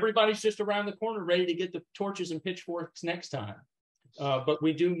 And everybody's just around the corner ready to get the torches and pitchforks next time. But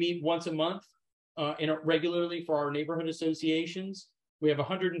we do meet once a month regularly for our neighborhood associations. We have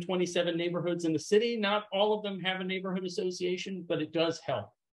 127 neighborhoods in the city. Not all of them have a neighborhood association, but it does help.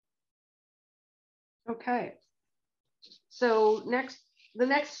 Okay. So the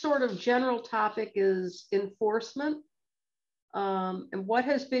next sort of general topic is enforcement. And what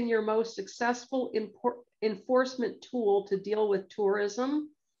has been your most successful enforcement tool to deal with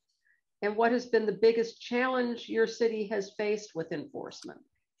tourism? And what has been the biggest challenge your city has faced with enforcement?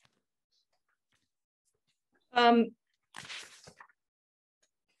 I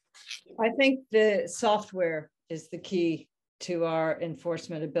think the software is the key to our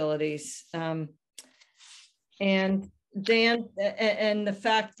enforcement abilities. And Dan, and the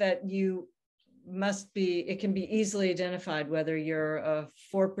fact that you must be, it can be easily identified whether you're a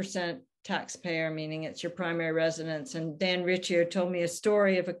 4% taxpayer, meaning it's your primary residence. And Dan Riccio told me a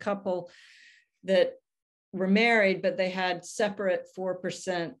story of a couple that were married, but they had separate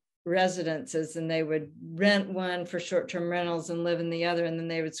 4% residences, and they would rent one for short-term rentals and live in the other, and then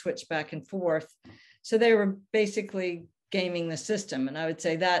they would switch back and forth. So they were basically gaming the system. And I would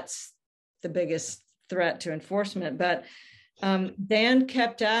say that's the biggest threat to enforcement. But Dan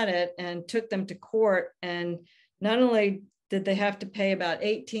kept at it and took them to court. And not only did they have to pay about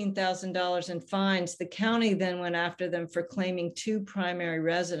 $18,000 in fines, the county then went after them for claiming 2 primary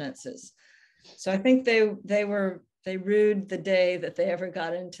residences. So I think they rued the day that they ever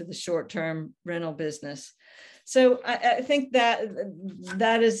got into the short-term rental business. So I think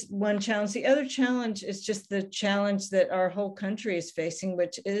that is one challenge. The other challenge is just the challenge that our whole country is facing,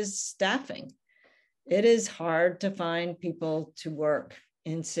 which is staffing. It is hard to find people to work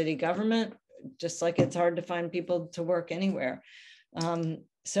in city government, just like it's hard to find people to work anywhere.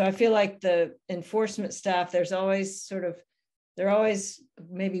 So I feel like the enforcement staff, they're always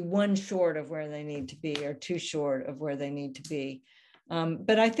maybe 1 short of where they need to be, or 2 short of where they need to be.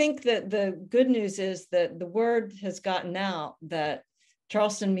 But I think that the good news is that the word has gotten out that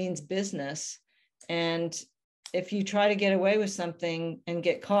Charleston means business. And if you try to get away with something and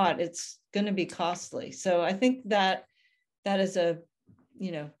get caught, it's going to be costly. So I think that is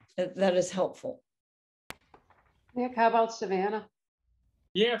that is helpful. Nick, how about Savannah?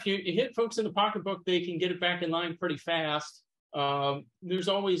 Yeah, if you hit folks in the pocketbook, they can get it back in line pretty fast. There's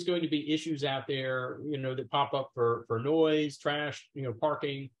always going to be issues out there, that pop up for noise, trash,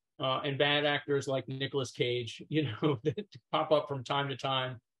 parking, and bad actors like Nicolas Cage, that pop up from time to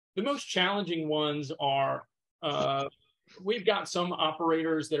time. The most challenging ones are, we've got some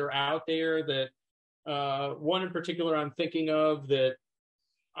operators that are out there that, one in particular I'm thinking of that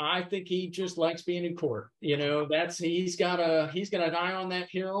I think he just likes being in court. He's got an eye on that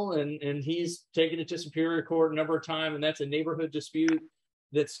hill, and he's taken it to Superior Court a number of times, and that's a neighborhood dispute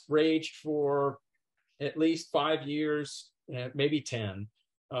that's raged for at least 5 years, maybe 10.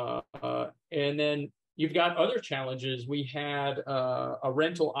 And then you've got other challenges. We had a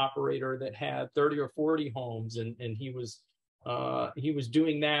rental operator that had 30 or 40 homes, and he was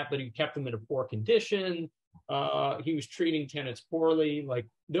doing that, but he kept them in a poor condition. He was treating tenants poorly. Like,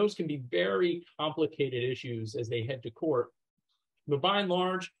 those can be very complicated issues as they head to court. But by and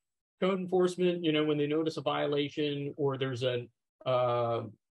large, code enforcement, when they notice a violation or there's an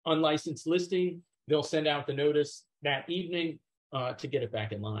unlicensed listing, they'll send out the notice that evening to get it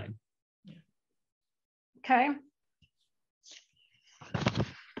back in line. Okay.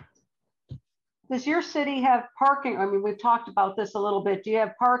 Does your city have parking? I mean, we've talked about this a little bit. Do you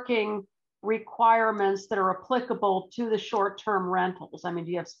have parking requirements that are applicable to the short-term rentals? I mean,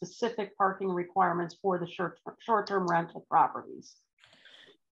 do you have specific parking requirements for the short-term rental properties?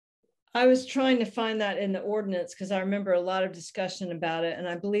 I was trying to find that in the ordinance because I remember a lot of discussion about it, and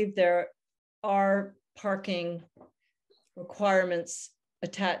I believe there are parking requirements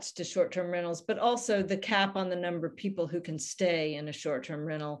attached to short-term rentals, but also the cap on the number of people who can stay in a short-term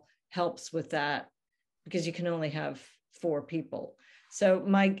rental helps with that, because you can only have 4 people. So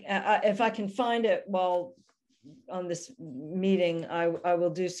if I can find it while on this meeting, I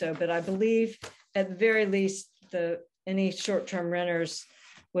will do so. But I believe at the very least, any short-term renters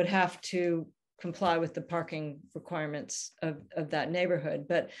would have to comply with the parking requirements of that neighborhood.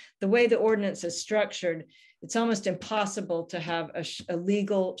 But the way the ordinance is structured, it's almost impossible to have a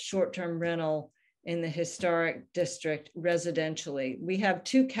legal short-term rental in the historic district residentially. We have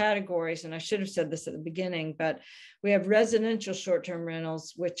 2 categories, and I should have said this at the beginning, but we have residential short-term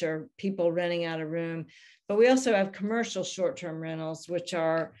rentals, which are people renting out a room, but we also have commercial short-term rentals, which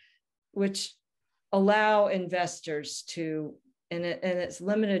allow investors to, and it's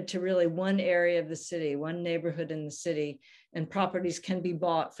limited to really one area of the city, one neighborhood in the city, and properties can be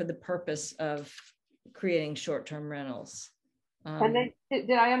bought for the purpose of creating short-term rentals. And then,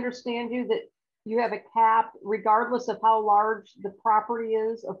 did I understand you that you have a cap regardless of how large the property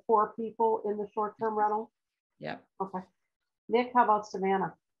is of 4 people in the short-term rental? Yeah. Okay. Nick, how about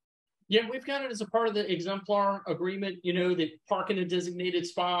Savannah? Yeah, we've got it as a part of the exemplar agreement, you know, that park in a designated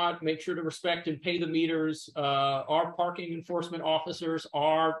spot, make sure to respect and pay the meters. Our parking enforcement officers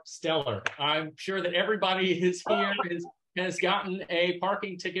are stellar. I'm sure that everybody is here has gotten a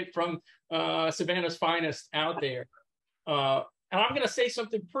parking ticket from Savannah's finest out there. And I'm going to say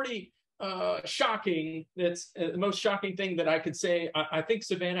something pretty shocking. That's the most shocking thing that I could say. I think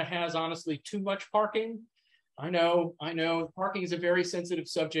Savannah has honestly too much parking. I know parking is a very sensitive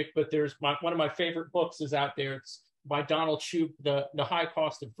subject, but there's one of my favorite books is out there. It's by Donald Shoup, the High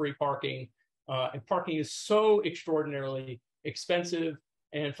Cost of Free Parking. And parking is so extraordinarily expensive.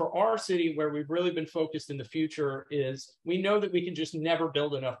 And for our city, where we've really been focused in the future is we know that we can just never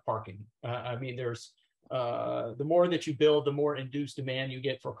build enough parking. I mean, there's the more that you build, the more induced demand you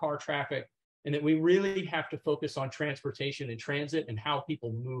get for car traffic, and that we really have to focus on transportation and transit and how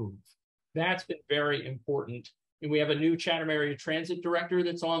people move. That's been very important. And we have a new Chatham area transit director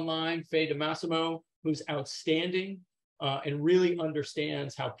that's online, Faye DeMassimo, who's outstanding and really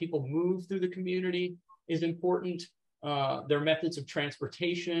understands how people move through the community is important. Their methods of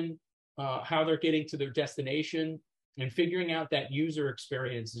transportation, how they're getting to their destination, and figuring out that user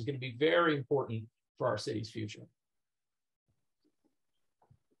experience is going to be very important for our city's future.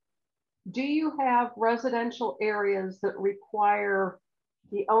 Do you have residential areas that require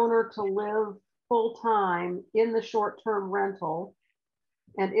the owner to live full-time in the short-term rental?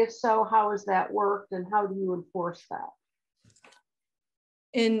 And if so, how has that worked and how do you enforce that?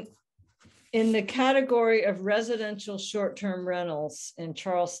 In the category of residential short-term rentals in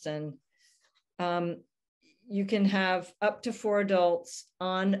Charleston, you can have up to 4 adults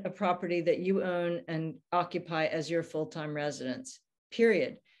on a property that you own and occupy as your full-time residence,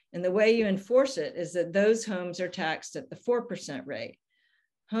 period. And the way you enforce it is that those homes are taxed at the 4% rate.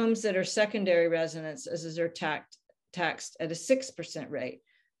 Homes that are secondary residences are taxed at a 6% rate.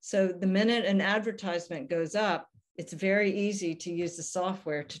 So the minute an advertisement goes up, it's very easy to use the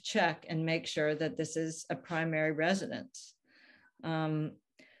software to check and make sure that this is a primary residence.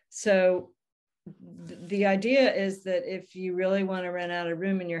 So the idea is that if you really want to rent out a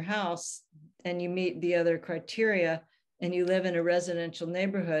room in your house and you meet the other criteria and you live in a residential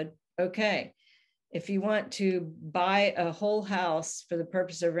neighborhood, okay. If you want to buy a whole house for the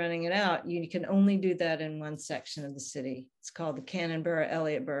purpose of renting it out, you can only do that in one section of the city. It's called the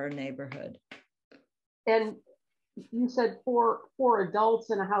Cannonboro-Elliottboro neighborhood. And you said four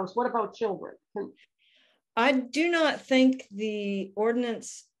adults in a house. What about children? I do not think the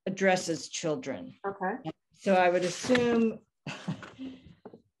ordinance addresses children. Okay. So I would assume,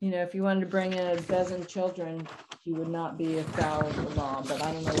 if you wanted to bring in a dozen children, you would not be afoul of the law, but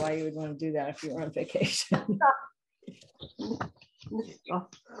I don't know why you would want to do that if you were on vacation.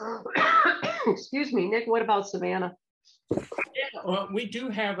 Excuse me, Nick, what about Savannah? Yeah, we do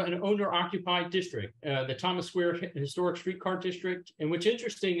have an owner-occupied district, the Thomas Square Historic Streetcar District. And what's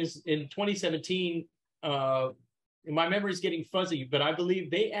interesting is in 2017, my memory is getting fuzzy, but I believe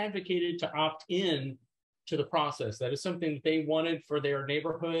they advocated to opt in to the process. That is something that they wanted for their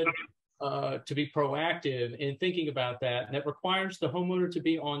neighborhood, to be proactive in thinking about that. And that requires the homeowner to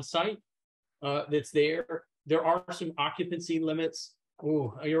be on site. That's there. There are some occupancy limits.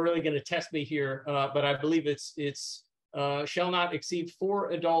 Ooh, you're really going to test me here, but I believe it's shall not exceed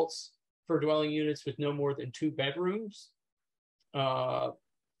 4 adults for dwelling units with no more than 2 bedrooms.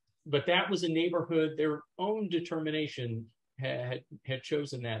 But that was a neighborhood, their own determination had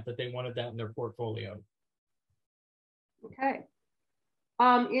chosen that they wanted that in their portfolio. Okay.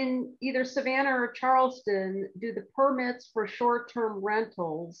 In either Savannah or Charleston, do the permits for short-term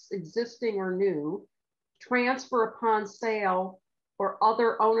rentals, existing or new, transfer upon sale or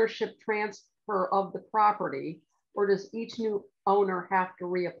other ownership transfer of the property, or does each new owner have to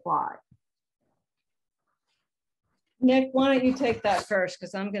reapply? Nick, why don't you take that first,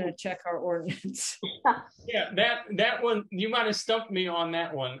 because I'm going to check our ordinance. Yeah, that one, you might have stumped me on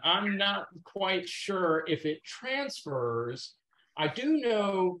that one. I'm not quite sure if it transfers. I do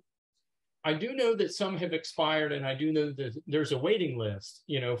know that some have expired, and I do know that there's a waiting list,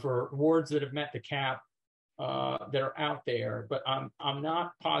 for wards that have met the cap that are out there, but I'm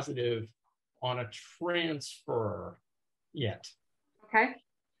not positive on a transfer yet. Okay.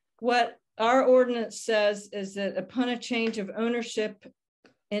 What our ordinance says is that upon a change of ownership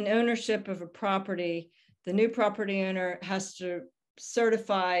in ownership of a property, the new property owner has to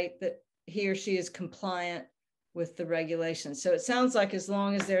certify that he or she is compliant with the regulations. So it sounds like as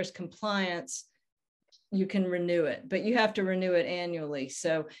long as there's compliance, you can renew it, but you have to renew it annually.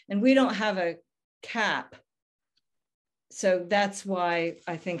 So, and we don't have a cap. So that's why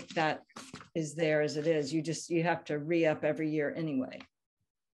I think that is there as it is. You have to re-up every year anyway.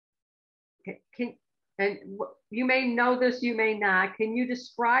 You may know this, you may not. Can you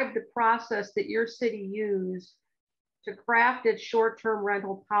describe the process that your city used to craft its short-term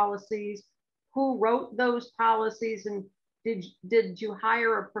rental policies? Who wrote those policies, and did you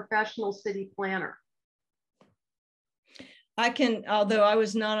hire a professional city planner? I can, although I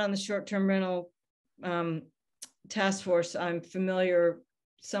was not on the short-term rental task force, I'm familiar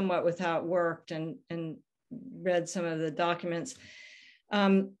somewhat with how it worked and read some of the documents.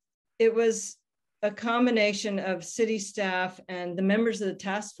 It was a combination of city staff and the members of the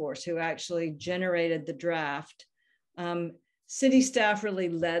task force who actually generated the draft. City staff really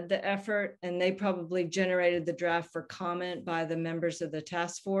led the effort, and they probably generated the draft for comment by the members of the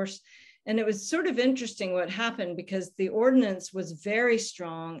task force. And it was sort of interesting what happened, because the ordinance was very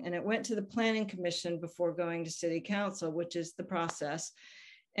strong and it went to the Planning Commission before going to City Council, which is the process.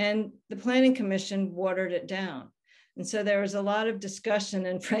 And the Planning Commission watered it down. And so there was a lot of discussion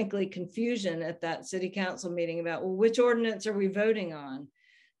and frankly confusion at that City Council meeting about, well, which ordinance are we voting on?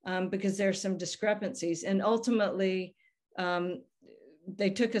 Because there's some discrepancies. And ultimately, they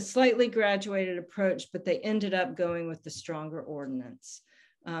took a slightly graduated approach, but they ended up going with the stronger ordinance.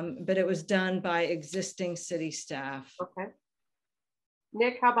 But it was done by existing city staff. Okay.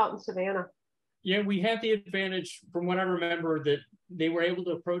 Nick, how about in Savannah? Yeah, we had the advantage, from what I remember, that they were able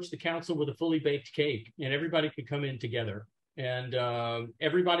to approach the council with a fully baked cake, and everybody could come in together. And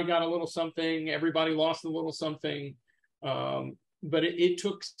everybody got a little something, everybody lost a little something. But it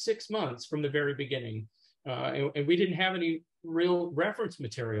took 6 months from the very beginning. And we didn't have any real reference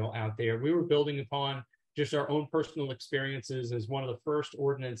material out there. We were building upon just our own personal experiences as one of the first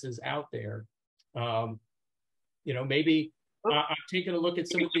ordinances out there. You know, maybe I've taken a look at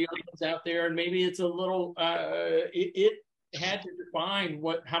some of the other ones out there, and maybe it's a little, it had to define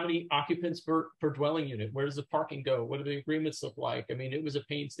how many occupants per dwelling unit. Where does the parking go? What do the agreements look like? I mean, it was a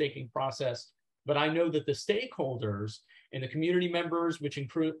painstaking process, but I know that the stakeholders and the community members, which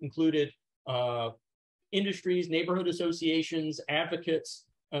included industries, neighborhood associations, advocates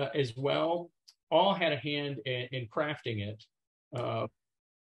as well, all had a hand in crafting it.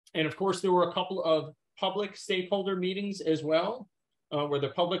 And of course, there were a couple of public stakeholder meetings as well, where the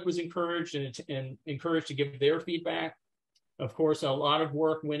public was encouraged and encouraged to give their feedback. Of course, a lot of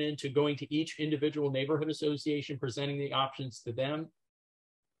work went into going to each individual neighborhood association, presenting the options to them.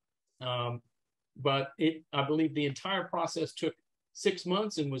 But I believe the entire process took 6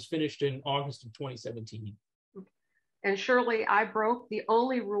 months and was finished in August of 2017. And Shirley, I broke the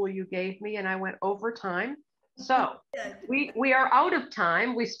only rule you gave me, and I went over time. So we are out of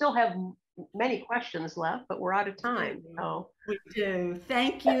time. We still have many questions left, but we're out of time. So we do.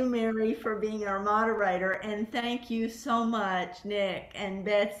 Thank you, Mary, for being our moderator. And thank you so much, Nick and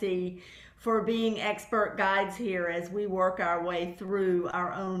Betsy, for being expert guides here as we work our way through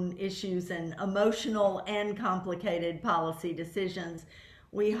our own issues and emotional and complicated policy decisions.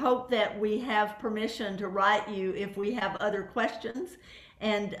 We hope that we have permission to write you if we have other questions.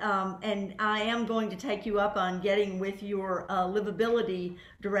 And I am going to take you up on getting with your livability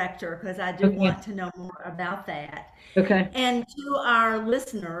director, because I do want to know more about that. Okay. And to our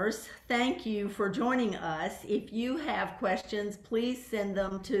listeners, thank you for joining us. If you have questions, please send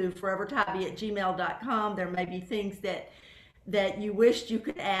them to forevertybee@gmail.com. There may be things that you wished you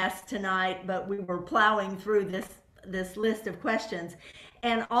could ask tonight, but we were plowing through this list of questions.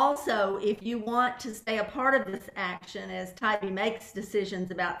 And also, if you want to stay a part of this action as Tybee makes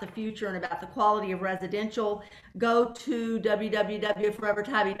decisions about the future and about the quality of residential, go to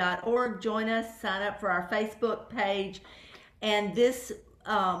www.forevertybee.org, join us, sign up for our Facebook page. And this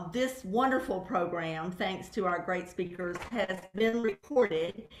wonderful program, thanks to our great speakers, has been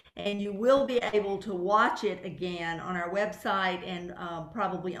recorded, and you will be able to watch it again on our website and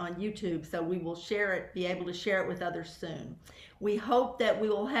probably on YouTube. So we will be able to share it with others soon. We hope that we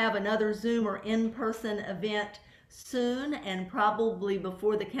will have another Zoom or in-person event soon, and probably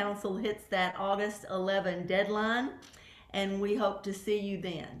before the council hits that August 11 deadline. And we hope to see you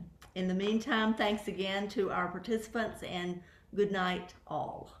then. In the meantime, thanks again to our participants, and good night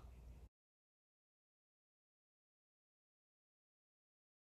all.